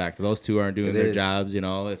domino effect. Those two aren't doing their jobs. You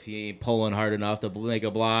know, if he ain't pulling hard enough to make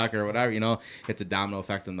a block or whatever, you know, it's a domino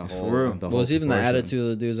effect in the whole. Well, it's even the attitude of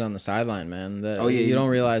the dudes on the sideline, man. You don't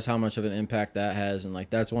realize how much of an impact that has, and like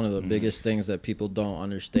that's one of the biggest things that people don't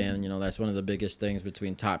understand. You know, that's one of the biggest things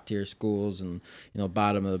between top tier schools and, you know,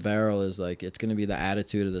 bottom of the barrel is like it's gonna be the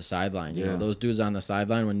attitude of the sideline. You know, those dudes on the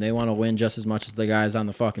sideline, when they want to win just as much as the guys on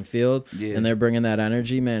the fucking field. And they're bringing that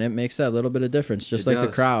energy, man, it makes that little bit of difference. Just like the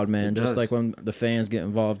crowd, man. Just like when the fans get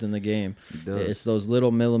involved in the game. It's those little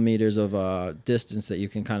millimeters of distance that you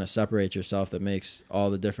can kind of separate yourself that makes all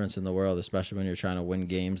the difference in the world, especially when you're trying to win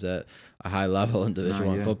games at a high level in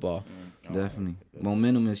Division I football. Definitely.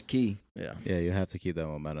 Momentum is key. Yeah, you have to keep that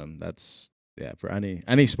momentum. That's Yeah, for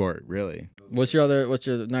any sport, really. What's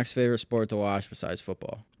your next favorite sport to watch besides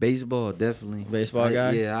football? Baseball, definitely. Baseball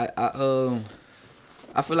guy? Yeah,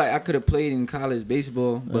 I feel like I could have played in college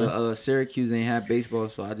baseball, but Syracuse ain't have baseball,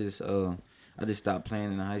 so I just stopped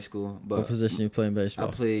playing in high school. But what position you play in baseball?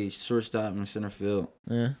 I played shortstop and center field.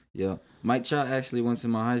 Yeah. Yeah. Mike Trout actually went to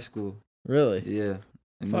my high school. Really? Yeah.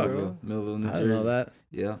 In Fuck. Millville, New Jersey. I didn't know that.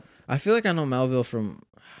 Yeah. I feel like I know Melville from.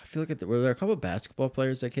 I feel like were there a couple of basketball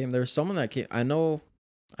players that came? There was someone that came. I know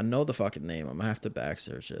the fucking name. I'm gonna have to back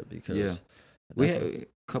search it because we had a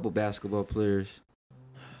couple basketball players,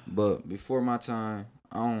 but before my time,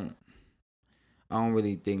 I don't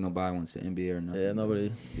really think nobody went to NBA or nothing. Yeah,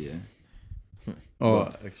 nobody. Yeah.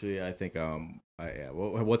 Oh, actually, I think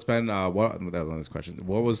what's been what that was this question?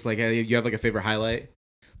 What was like? You have like a favorite highlight?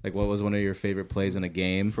 Like, what was one of your favorite plays in a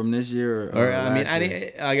game From this year? Or I mean,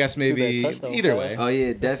 I guess maybe either way. Oh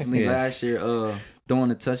yeah, definitely. Last year, throwing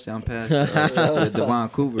a touchdown pass to Devon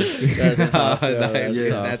Cooper. That's tough,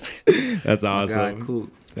 That's awesome. God, cool.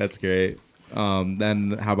 That's great.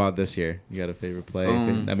 Then how about this year? You got a favorite play? I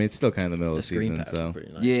mean, it's still kind of the middle of the season, so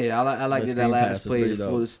nice. Yeah, I like that last play to dope.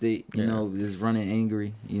 Florida State. You know, just running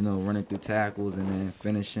angry. You know, running through tackles and then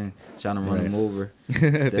finishing, trying to run them over.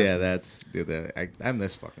 Yeah, I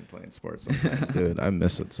miss fucking playing sports sometimes, dude. I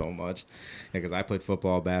miss it so much. Because I played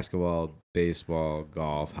football, basketball, baseball,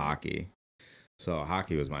 golf, hockey. So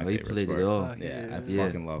hockey was my favorite played sport. it all. Yeah, I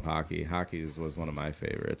fucking love hockey. Hockey was one of my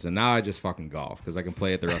favorites, and now I just fucking golf because I can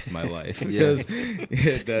play it the rest of my life. Because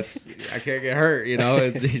I can't get hurt. You know,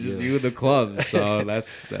 it's just you and the clubs. So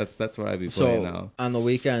that's what I'd be playing now. On the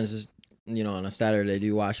weekends, you know, on a Saturday, do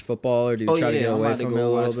you watch football or do you try to get away from it a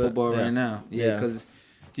little bit? Football right now. Yeah, because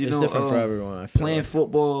it's different for everyone. I feel playing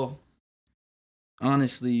football.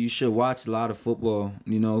 Honestly, you should watch a lot of football.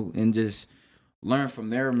 You know, and just learn from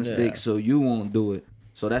their mistakes so you won't do it.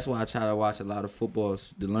 So that's why I try to watch a lot of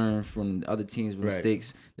footballs to learn from other teams'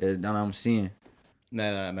 mistakes that I'm seeing. No,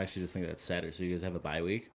 I'm actually just thinking that's Saturday. So you guys have a bye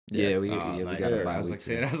week? Yeah, we nice. got a bye I was week.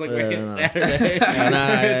 like, wait, it's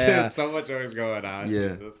Saturday. Dude, so much always going on.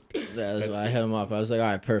 Yeah. That's why I hit him up. I was like, all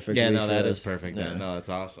right, perfect. Yeah, no, that is is perfect. Yeah. No, that's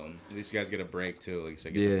awesome. At least you guys get a break, too. Like, so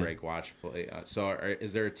you get a break, watch, play.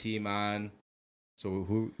 Is there a team on? So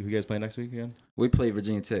who you guys play next week again? We play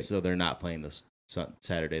Virginia Tech. So they're not playing this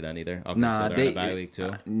Saturday then either? Okay, Nah, so they're on a bye week,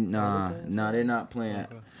 too? Nah, they're not playing.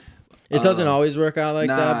 Okay. It doesn't always work out like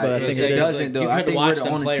that, but I think it doesn't. Though I think we're the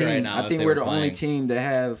only team. Right now I think we're the only team that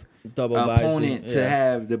have double opponent to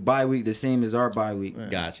have the bye week the same as our bye week. Yeah.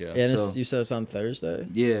 Gotcha. And you said it's on Thursday.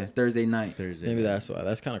 Yeah, Thursday night. Maybe that's why.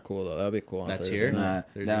 That's kind of cool though. That'd be cool. On that's Thursday here. Night.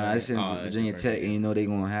 Nah, it's in Virginia Tech, and you know they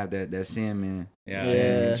gonna have that Sandman.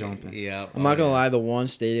 Yeah. Jumping. Yeah. I'm not gonna lie. The one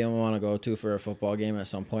stadium I want to go to for a football game at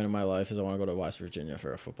some point in my life is I want to go to West Virginia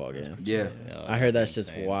for a football game. Yeah. I heard that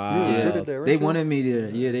shit's wild. Yeah. They wanted me there.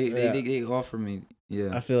 Yeah, they offered me. Yeah.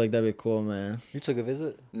 I feel like that'd be cool, man. You took a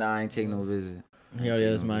visit? Nah, I ain't take no visit. He already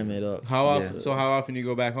had his mind made up. How often? So how often you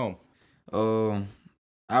go back home?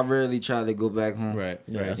 I rarely try to go back home. Right.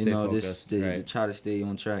 Yeah. Right. You know, just to try to stay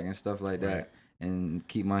on track and stuff like that, and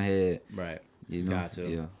keep my head. Right. You know. Got to.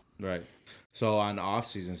 Yeah. Right. So on off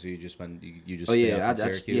season, so you just stay up in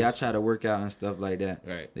Syracuse? I try to work out and stuff like that.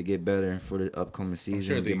 Right. To get better for the upcoming season. I'm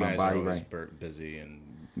sure and get my body right. Busy and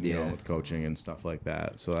you know, with coaching and stuff like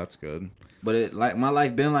that. So that's good. But my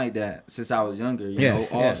life been like that since I was younger. You know,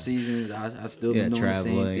 off seasons, I still been doing the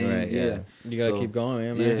same thing. Right, yeah. You gotta keep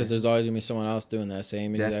going, man, because there's always gonna be someone else doing that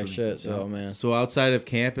same exact shit. So, man. So outside of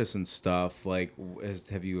campus and stuff, like,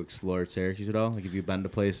 have you explored Syracuse at all? Like, have you been to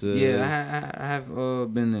places? Yeah, I have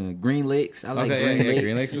been to Green Lakes. I like Green Lakes.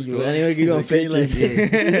 Green Lakes is cool. Anyway, you gonna Green Lakes?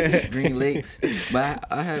 Yeah, Green Lakes. But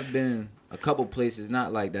I have been a couple places,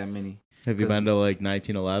 not like that many. Have you been to like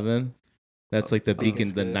 1911? That's like the Beacon,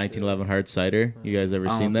 the 1911 hard cider. You guys ever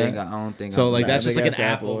seen that? I don't think. So like that's just like an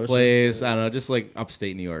Apple place. I don't know, just like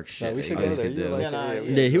upstate New York shit. We should go there.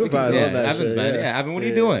 Yeah, he would probably love that Evan's shit. been. Yeah, Evan, what are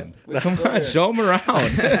you doing? Come on, show him around.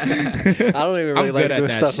 I don't even really like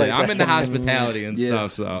doing stuff like that. I'm into hospitality and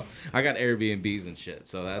stuff, so I got Airbnbs and shit.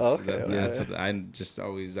 So that's what I'm just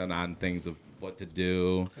always on things of what to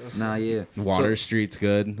do. Nah, yeah. Water Street's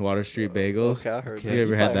good. Water Street bagels. Okay, I heard that. You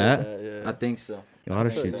ever had that? I think so.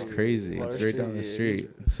 Water Street's crazy. It's right down the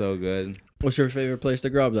street. It's so good. What's your favorite place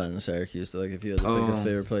to grub then in Syracuse? Like if you had to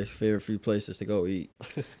pick a favorite few places to go eat.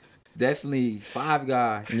 Definitely Five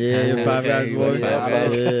Guys. Yeah, you're Five Guys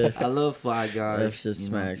boy. I love Five Guys. That shit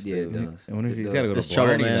smacks. Yeah, it does. I wonder if he's got to go to It's trouble,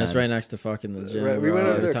 Blarney. man. It's right next to fucking the gym. We went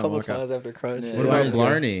over there a couple times after Crunch. What about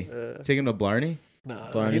Blarney? Take him to Blarney?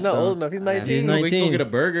 Nah, he's not old enough. He's 19. He's We 19. can go get a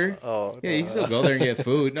burger. Oh, Yeah, you can still go there and get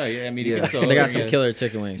food. No, yeah, I mean, you can still. They got some killer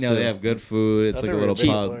chicken wings. No, too. they have good food. It's I've like a never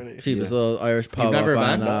little been. pub. Cheapest little Irish pub You've never up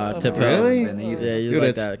on been? Tip Hill. Really? Yeah, you Dude, like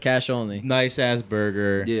it's that. Cash only. Nice ass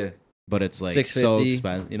burger. Yeah. But it's like so $6.50.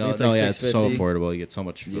 expensive. You know, It's like it's so $6.50. affordable. You get so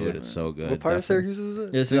much food. Yeah. It's so good. What part of Definitely. Syracuse is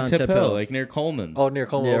it? This is It's on in Tip Hill. like near Coleman. Oh, near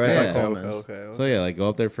Coleman. Yeah, right okay, by Coleman's. okay. So yeah, like go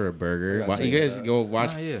up there for a burger. I gotta You check guys it out. go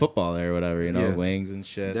watch Yeah. football there or whatever. You know, Yeah. wings and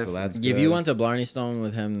shit. So Definitely. that's If good. you went to Blarney Stone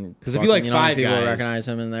with him, 'Cause if you like fucking, Five people Guys- recognize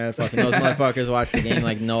him in there. Fucking those motherfuckers watch the game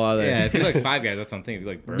like no other. yeah, if you like Five Guys, that's what I'm thinking. If you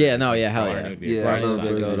like burgers, Yeah, no, like yeah, hell Barney yeah. would be Yeah, a I great love spot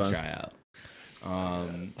to burgers. try out.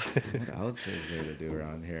 What else is there to do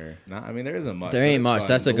around here? I mean, there isn't much. There but ain't it's much. fun.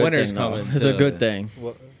 That's a The good winter's thing. Though. coming, It's a too. good thing.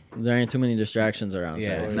 What? There ain't too many distractions around. Yeah.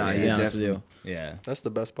 Saturday, Nah, to be yeah, honest with you. Yeah, That's the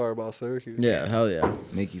best part about Syracuse. Yeah, hell yeah.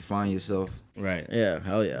 Make you find yourself. right. Yeah,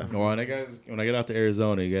 hell yeah. Well, when I get out to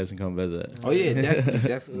Arizona, you guys can come visit. Oh yeah,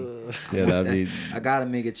 definitely. Yeah, that'd be. I gotta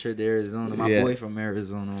make a trip to Arizona. My Yeah. boy from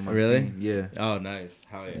Arizona on my Really? team. Yeah. Oh, nice.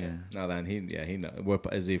 Hell yeah. Yeah. No, then he know. What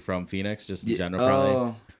is he from? Phoenix? Just in Yeah. general,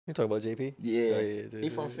 probably. You talking about JP? Yeah. Oh, yeah, He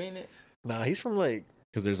from Phoenix? Nah, he's from like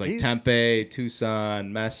Because there's like He's- Tempe,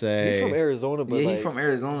 Tucson, Messe. he's from Arizona, but Yeah, like he's from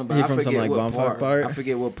Arizona, but He I from forget some, like, what bumfuck part? I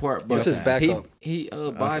forget what part. But what's his backup? he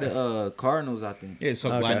by the Cardinals, I think. Yeah, so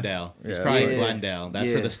Okay. Glendale. It's Yeah. probably Yeah. That's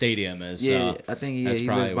where Yeah. the stadium is. Yeah, So I think that's he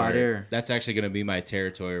probably lives by where- there. That's actually going to be my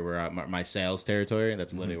territory my sales territory.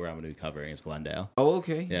 That's literally where I'm going to be covering is Glendale. Oh,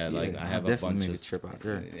 okay. Yeah, like, I I'll have a definitely bunch make of- a trip out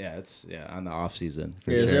there. Yeah, it's on the off season.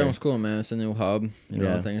 For Yeah, sure. Zero's cool, man. It's a new hub. You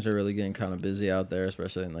know, Yeah. things are really getting kind of busy out there,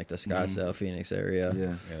 especially in like the Scottsdale, Phoenix area. Yeah.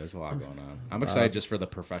 Yeah, there's a lot going on. I'm excited just for the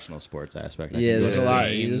professional sports aspect. I Yeah, can go there's to a lot.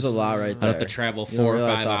 games. There's a lot right I there. don't have to travel You don't 4 or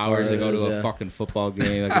realize 5 how far hours to it go to is, a yeah. fucking football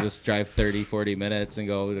game. I can just drive 30, 40 minutes and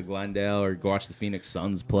go to Glendale or go watch the Phoenix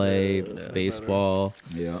Suns play baseball.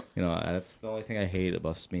 Yeah. You know, that's the only thing I hate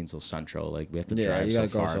about being so central. Like, we have to Yeah, drive you so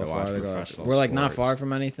gotta go far so to watch far to go. professional We're like not sports. far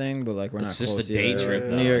from anything, but like we're It's not just close a day either. trip, Like,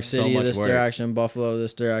 though. New York So City much this work. direction, Buffalo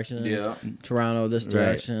this direction, Yeah. Toronto this Right.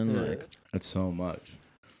 direction. Like It's so much.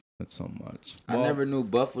 It's so much. I never knew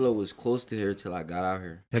Buffalo was close to here till I got out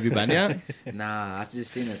here. Have you been yet? Nah, I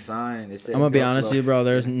just seen a sign. It said I'm gonna be Buffalo. honest with you, bro.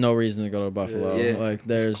 There's no reason to go to Buffalo. Yeah. Like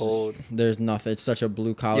cold. there's nothing. It's such a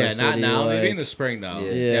blue collar Yeah, city. not now. Like, Maybe in the spring though.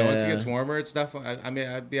 Yeah. Yeah. Once it Yeah. gets warmer, it's definitely. I mean,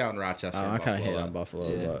 I'd be out in Rochester. I and kind of hate Buffalo. on Buffalo,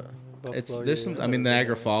 Yeah. but It's there's some. I mean,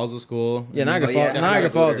 Niagara Falls is cool. yeah, Niagara Oh, Falls. yeah, Niagara I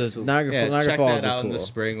gotta go Falls there, is too. Niagara, Yeah, Niagara check Falls that out is in cool. the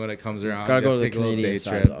spring when it comes around. Gotta You go have to the take a little Canadian day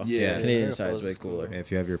side trip. though. Yeah. Canadian Niagara side's Falls way is cool. cooler.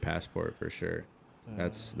 If you have your passport for sure.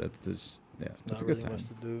 That's just that's Not a really good time. much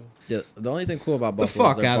to do. Yeah, the only thing cool about The Buffalo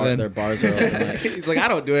fuck, is Evan? their bars are open. Like, He's like, I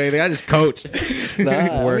don't do anything. I just coach.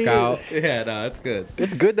 Nah, work out. Yeah, no, it's good.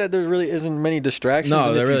 It's good that there really isn't many distractions. No,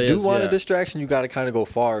 and there if really you do is, want yeah. a distraction, you got to kind of go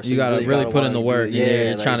far. So you gotta really put in the wanna work. do it. Yeah,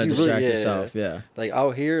 you're like, trying to if you distract really- yourself. Yeah. Like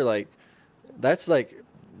out here, like that's like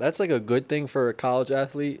a good thing for a college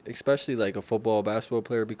athlete, especially like a football, basketball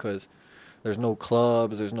player, because there's no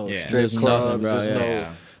clubs, there's no Yeah. strip There's nothing, clubs, bro, there's yeah. no.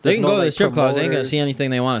 Yeah. They can there's go no, to the like, strip clubs. They ain't gonna promoters. see anything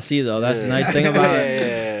they want to see though. That's the Yeah. nice thing about it.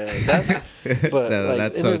 Yeah. That's but No, like,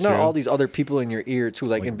 that's and so there's not true. all these other people in your ear too.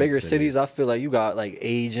 Like Like in big bigger cities. cities, I feel like you got like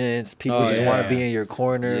agents, people Oh, just yeah. want to be in your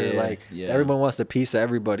corner. Yeah, Like yeah. everyone wants a piece of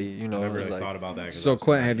everybody. You I know, never really like, thought about that. 'cause So I was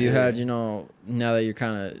Quint, like, have you Yeah. had, now that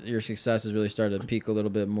you're your success has really started to peak a little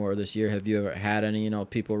bit more this year, have you ever had any,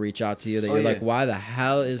 people reach out to you that Oh, you're yeah. like, why the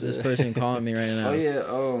hell is this person calling me right now?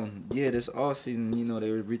 Oh yeah, this all season, they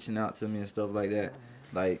were reaching out to me and stuff like that.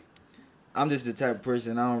 Like, I'm just the type of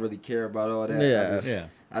person, I don't really care about all that. Yeah. Yeah.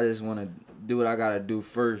 I just want to do what I gotta do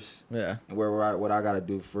first, Yeah. and what I gotta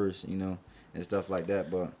do first, and stuff like that.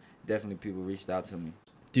 But definitely, people reached out to me.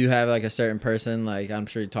 Do you have like a certain person, like I'm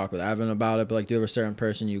sure you talk with Evan about it, but like do you have a certain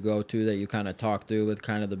person you go to that you kind of talk to with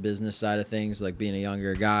kind of the business side of things, like being a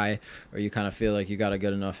younger guy, or you kind of feel like you got a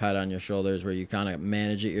good enough head on your shoulders where you kind of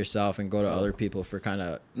manage it yourself and go to other people for kind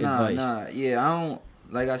of advice? Yeah, I don't.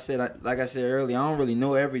 Like I said earlier, I don't really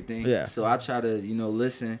know everything. Yeah. So I try to,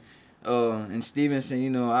 listen. And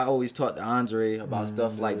Stevenson, I always talk to Andre about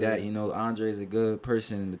stuff like that. Andre is a good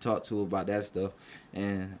person to talk to about that stuff,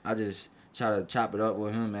 and I just try to chop it up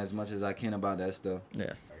with him as much as I can about that stuff.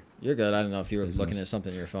 Yeah. You're good. I didn't know if you were Business. looking at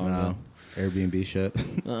something on your phone. No. Airbnb shit.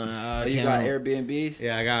 But, You got Airbnbs?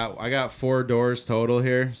 Yeah, I got 4 doors total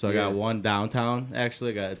here. So I got Yeah. one downtown.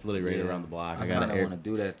 Actually, it's literally right Yeah. around the block. I got kind an of want to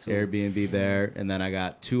do that too. Airbnb there, and then I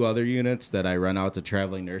got 2 other units that I rent out to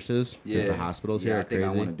traveling nurses because the hospitals here I are think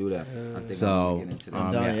crazy. I want to do that. I think I So, want to get into that.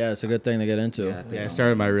 I'm telling you, yeah, it's a good thing to get into. Yeah, I think Yeah, I I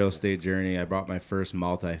started wanna my get real into estate journey. I bought my first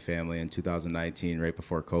multifamily in 2019, right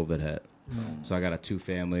before COVID hit. So I got a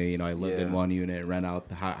 2-family. You know, I lived in one unit, rent out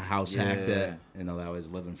the house, hacked it. You know, that I was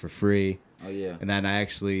living for free. Oh yeah. And then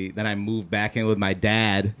I moved back in with my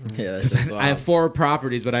dad. Yeah, Because I have 4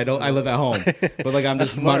 properties, but I live at home. But like I'm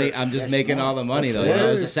just making all the money though. You know,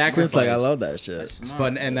 it was a sacrifice. Like I love that shit.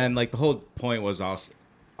 But and then like the whole point was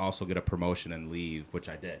also get a promotion and leave, which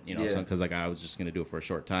I did. You know, because like I was just gonna do it for a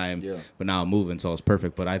short time. Yeah. But now I'm moving, so it's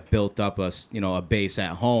perfect. But I've built up a base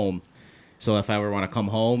at home. So if I ever want to come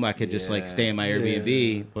home, I could just like stay in my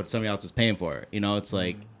Airbnb, but somebody else is paying for it. You know, it's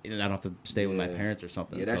like I don't have to stay with my parents or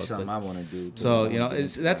something. Yeah, that's so something I want to do. So you know,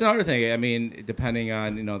 that's another thing. I mean, depending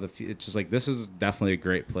on it's just like this is definitely a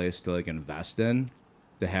great place to like invest in,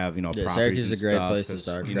 to have properties. Syracuse is a great stuff, place to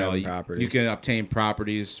start grabbing properties. You can obtain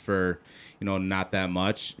properties for not that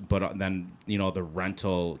much, but then the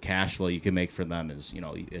rental cash flow you can make for them is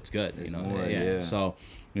it's good. It's more. So.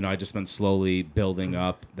 I just been slowly building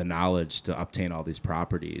up the knowledge to obtain all these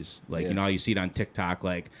properties. Like, you see it on TikTok,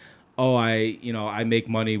 like, oh, I make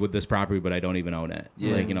money with this property, but I don't even own it.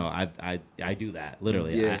 Yeah. Like, I do that,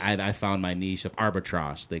 literally. Yes. I found my niche of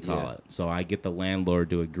arbitrage, they call it. So I get the landlord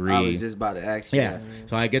to agree. I was just about to ask you that.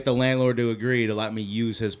 So I get the landlord to agree to let me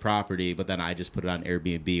use his property, but then I just put it on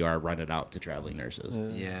Airbnb or I rent it out to traveling nurses.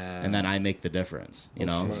 Yeah. And then I make the difference,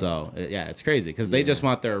 So, it's crazy because they just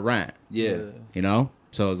want their rent. Yeah.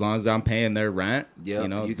 So as long as I'm paying their rent,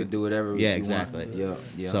 you can do whatever. Yeah, exactly. Want.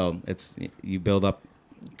 Yeah. So you build up,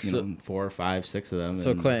 4, 5, 6 of them.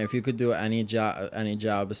 So Quint, if you could do any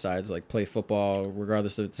job besides like play football,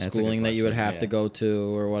 regardless of schooling that you would have to go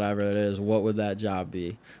to or whatever it is, what would that job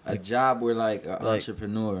be? A job where like an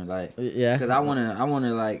entrepreneur, like because I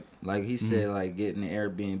wanna like he said, like getting the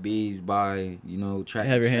Airbnbs, buy track.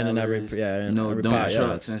 Have your hand in every dump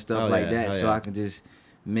trucks and stuff like that, so I can just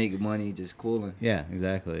make money just cooling. Yeah,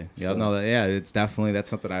 exactly. Yeah, so, it's definitely that's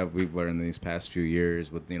something we've learned these past few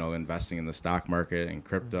years with investing in the stock market and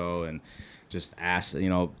crypto and just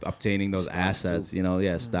obtaining those assets.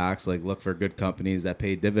 Stocks, like look for good companies that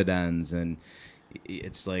pay dividends, and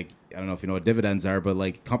it's like I don't know if you know what dividends are, but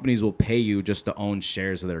like companies will pay you just to own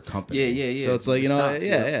shares of their company. Yeah. So it's like stocks,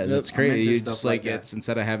 that's crazy. You just like that. It's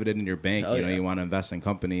instead of having it in your bank, you want to invest in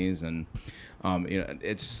companies and.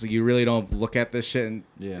 It's you really don't look at this shit. And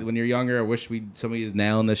when you're younger, I wish somebody is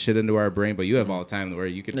nailing this shit into our brain. But you have all the time where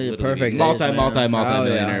you could literally be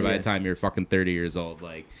multi-millionaire by the time you're fucking 30 years old.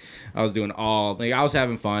 Like I was doing I was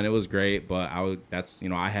having fun. It was great, but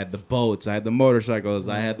I had the boats, I had the motorcycles,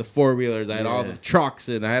 I had the 4-wheelers, I had all the trucks,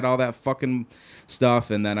 and I had all that fucking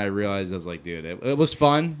stuff. And then I realized I was like, dude, it was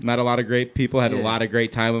fun. Met a lot of great people, had a lot of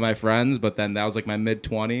great time with my friends. But then that was like my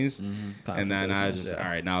mid-20s, and then I was just all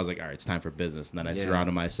right. Now I was like, all right, it's time for business. And then I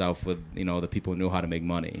surrounded myself with the people who knew how to make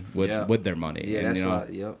money with their money. Yeah,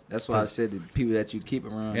 and, that's why I said the people that you keep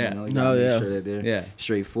around. Yeah. You gotta make sure that they're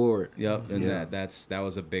straightforward. Yep, and that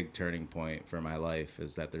was a big turning point for my life.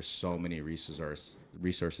 Is that there's so many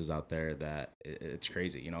resources out there that it's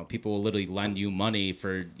crazy. People will literally lend you money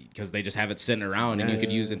because they just have it sitting around, and you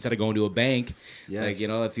could use instead of going to a bank. Like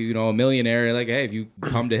if you a millionaire, like hey, if you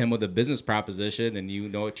come to him with a business proposition and you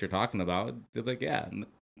know what you're talking about, they're like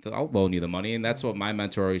I'll loan you the money. And that's what my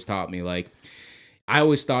mentor always taught me. Like, I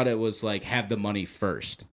always thought it was like, have the money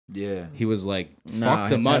first. Yeah. He was like, fuck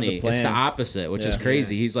the money. It's the opposite, which is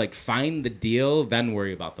crazy. He's like, find the deal, then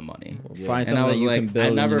worry about the money. Find something that you can build. I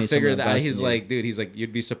never figured that. He's like, dude,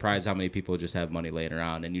 you'd be surprised how many people just have money laying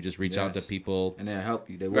around, and you just reach out to people. And they'll help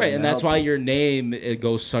you. Right, and that's why your name, it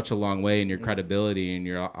goes such a long way in your credibility and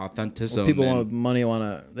your authenticity. People want money,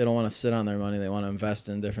 they don't want to sit on their money. They want to invest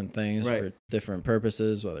in different things for different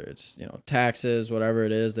purposes, whether it's, taxes, whatever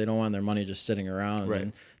it is. They don't want their money just sitting around. Right.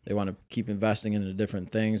 And they want to keep investing into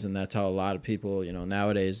different things, and that's how a lot of people,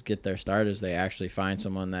 nowadays get their start. Is they actually find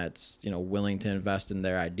someone that's, willing to invest in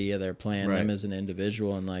their idea, their plan, them as an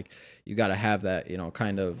individual, and like you got to have that,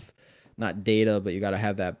 kind of not data, but you got to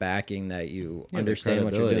have that backing that you understand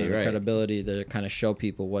what you're doing, the credibility to kind of show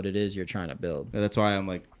people what it is you're trying to build. Yeah, that's why I'm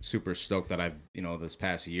like super stoked that I've, this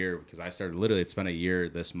past year, because I started it's been a year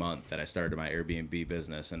this month that I started my Airbnb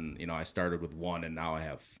business, and, I started with 1 and now I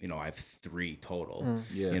have 3 total,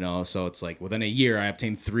 so it's like within a year I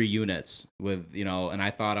obtained 3 units with, and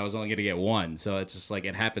I thought I was only going to get 1. So it's just like,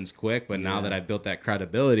 it happens quick, but now that I built that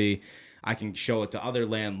credibility, I can show it to other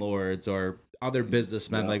landlords or other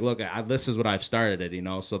businessmen, like, look, this is what I've started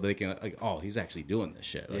it, so they can, like, oh, he's actually doing this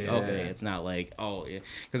shit. Like, okay, it's not like,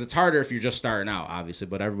 because it's harder if you're just starting out, obviously,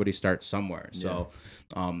 but everybody starts somewhere. So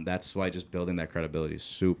that's why just building that credibility is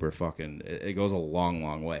super fucking, it goes a long,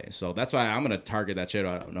 long way. So that's why I'm going to target that shit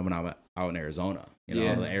when I'm out in Arizona. The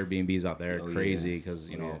Airbnbs out there are crazy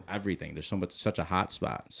because, everything. There's such a hot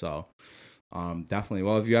spot. So Definitely.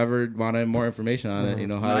 Well, if you ever wanted more information on it, you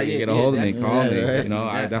know how you yeah, get a hold of me, definitely. call me. Yeah, You know,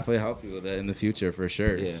 right. I definitely help you with it in the future for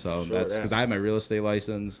sure. Yeah, So for sure, that's because I have my real estate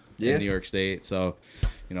license Yeah. in New York State. So,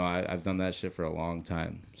 you know, I've done that shit for a long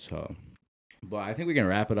time. So. But I think we can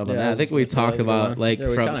wrap it up on Yeah, that. I think we talked about like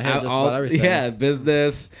we from kinda hit just all about everything.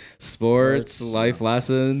 business, sports, Sports, life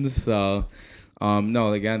lessons. So,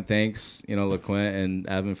 no, again, thanks, you know, Lequint and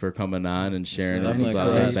Evan for coming on and sharing Definitely about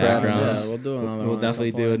cool. their Thanks for having us. backgrounds. Yeah, we'll do another We'll one.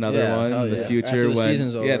 definitely do another one in the future After the when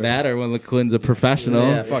season's over. that or when Lequint's a professional.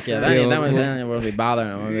 Yeah, fuck yeah. You know, Then we'll be bothering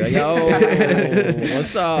him. We'll be like, yo,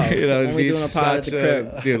 what's up? You know, When it'd we be doing a pod at the such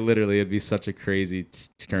crib? dude, literally, it'd be such a crazy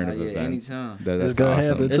turn of Yeah, events. anytime. That's It's gonna awesome.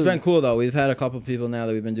 happen. It's too. been cool though. We've had a couple people now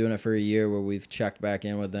that we've been doing it for a year where we've checked back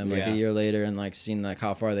in with them like Yeah. a year later and like seen like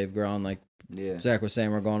how far they've grown. Like Yeah. Zach was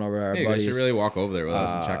saying, we're going over to our Yeah, you guys buddies. should really walk over there with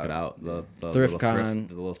us and check it out. The Thrift little Con,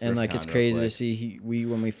 the little and thrift like con it's real crazy to quick. see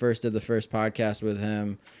when we first did the first podcast with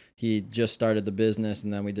him, he just started the business,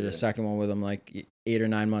 and then we did a second one with him like 8 or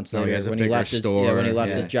 9 months Oh, he later has a when he bigger left his store. when he left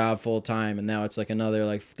Yeah. his job full time, and now it's like another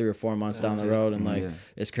like 3 or 4 months down the road, and like Yeah.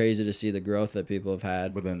 it's crazy to see the growth that people have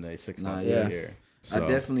had. within the 6 Nah, months yeah. of the year. I So,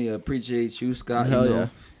 definitely appreciate you, Scott. Hell you know, yeah.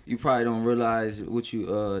 you probably don't realize what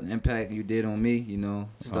you impact you did on me. You know,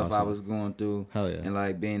 stuff I Awesome. was going through, hell yeah. and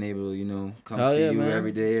like being able to, you know, come Hell see yeah, you man.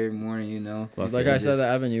 every day, every morning. You know, Fuck Like yeah. I said to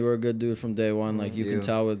Evan, you were a good dude from day one. Like you Yeah. can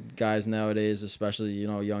tell with guys nowadays, especially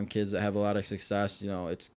young kids that have a lot of success.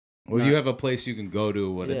 It's Well, you have a place you can go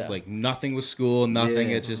to when it's Yeah. like nothing with school,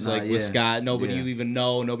 nothing. Yeah. It's just Nah, like with yeah. Scott, nobody Yeah. you even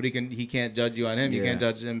know. He can't judge you on him. You Yeah. can't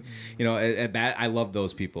judge him. You know, at that, I love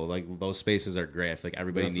those people. Like those spaces are great. I feel like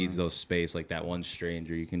everybody Definitely. needs those space. Like that one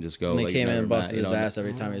stranger you can just go. and he like, came you in and never met, busted you his know, ass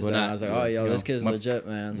every time he was Well, there. not- I was like, oh, yo, you this know, kid's my- legit,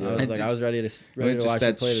 man. Yeah. I was like, I was ready to just watch him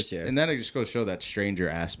that play this year. And then it just goes to show that stranger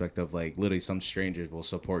aspect of like literally some strangers will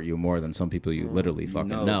support you more than some people you literally fucking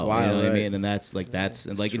No. know. Wild, you know what I right? mean? And that's like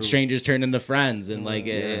and like true. strangers turn into friends and like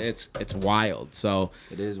Yeah. it's wild. So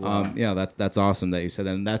it is wild. yeah, that's awesome that you said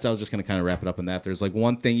that. And I was just gonna kind of wrap it up on that. If there's like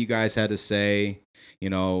one thing you guys had to say,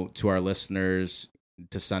 to our listeners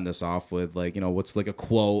to send us off with, like, what's like a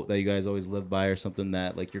quote that you guys always live by or something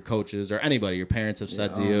that like your coaches or anybody, your parents have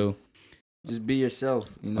said to you. Just be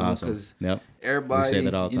yourself. You know, Awesome. because Yep. everybody, We say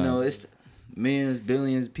that all the you know, time. it's millions,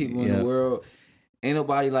 billions of people in Yep. the world. Ain't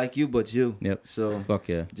nobody like you but you. Yep. So Fuck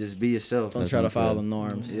yeah. just be yourself. Don't That try to sounds follow good. the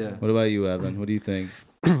norms. Yeah. What about you, Evan? What do you think?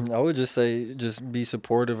 I would just say, just be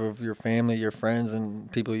supportive of your family, your friends,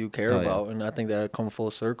 and people you care Hell yeah. about, and I think that come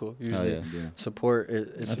full circle. Usually, yeah. Yeah. support.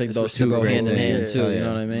 It's, I think it's those two go reciprocal. hand in hand things. too. Hell You yeah.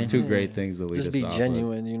 know what I mean? Two great things to lead Just us be off with.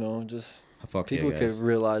 genuine. Just Fuck people yeah, could guys.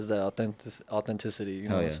 realize that authenticity.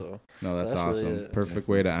 Hell yeah. So No, that's That's really awesome. it. Perfect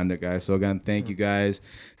way to end it, guys. So again, thank you guys.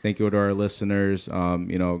 Thank you to our listeners.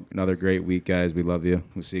 Another great week, guys. We love you.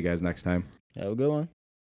 We'll see you guys next time. Have a good one.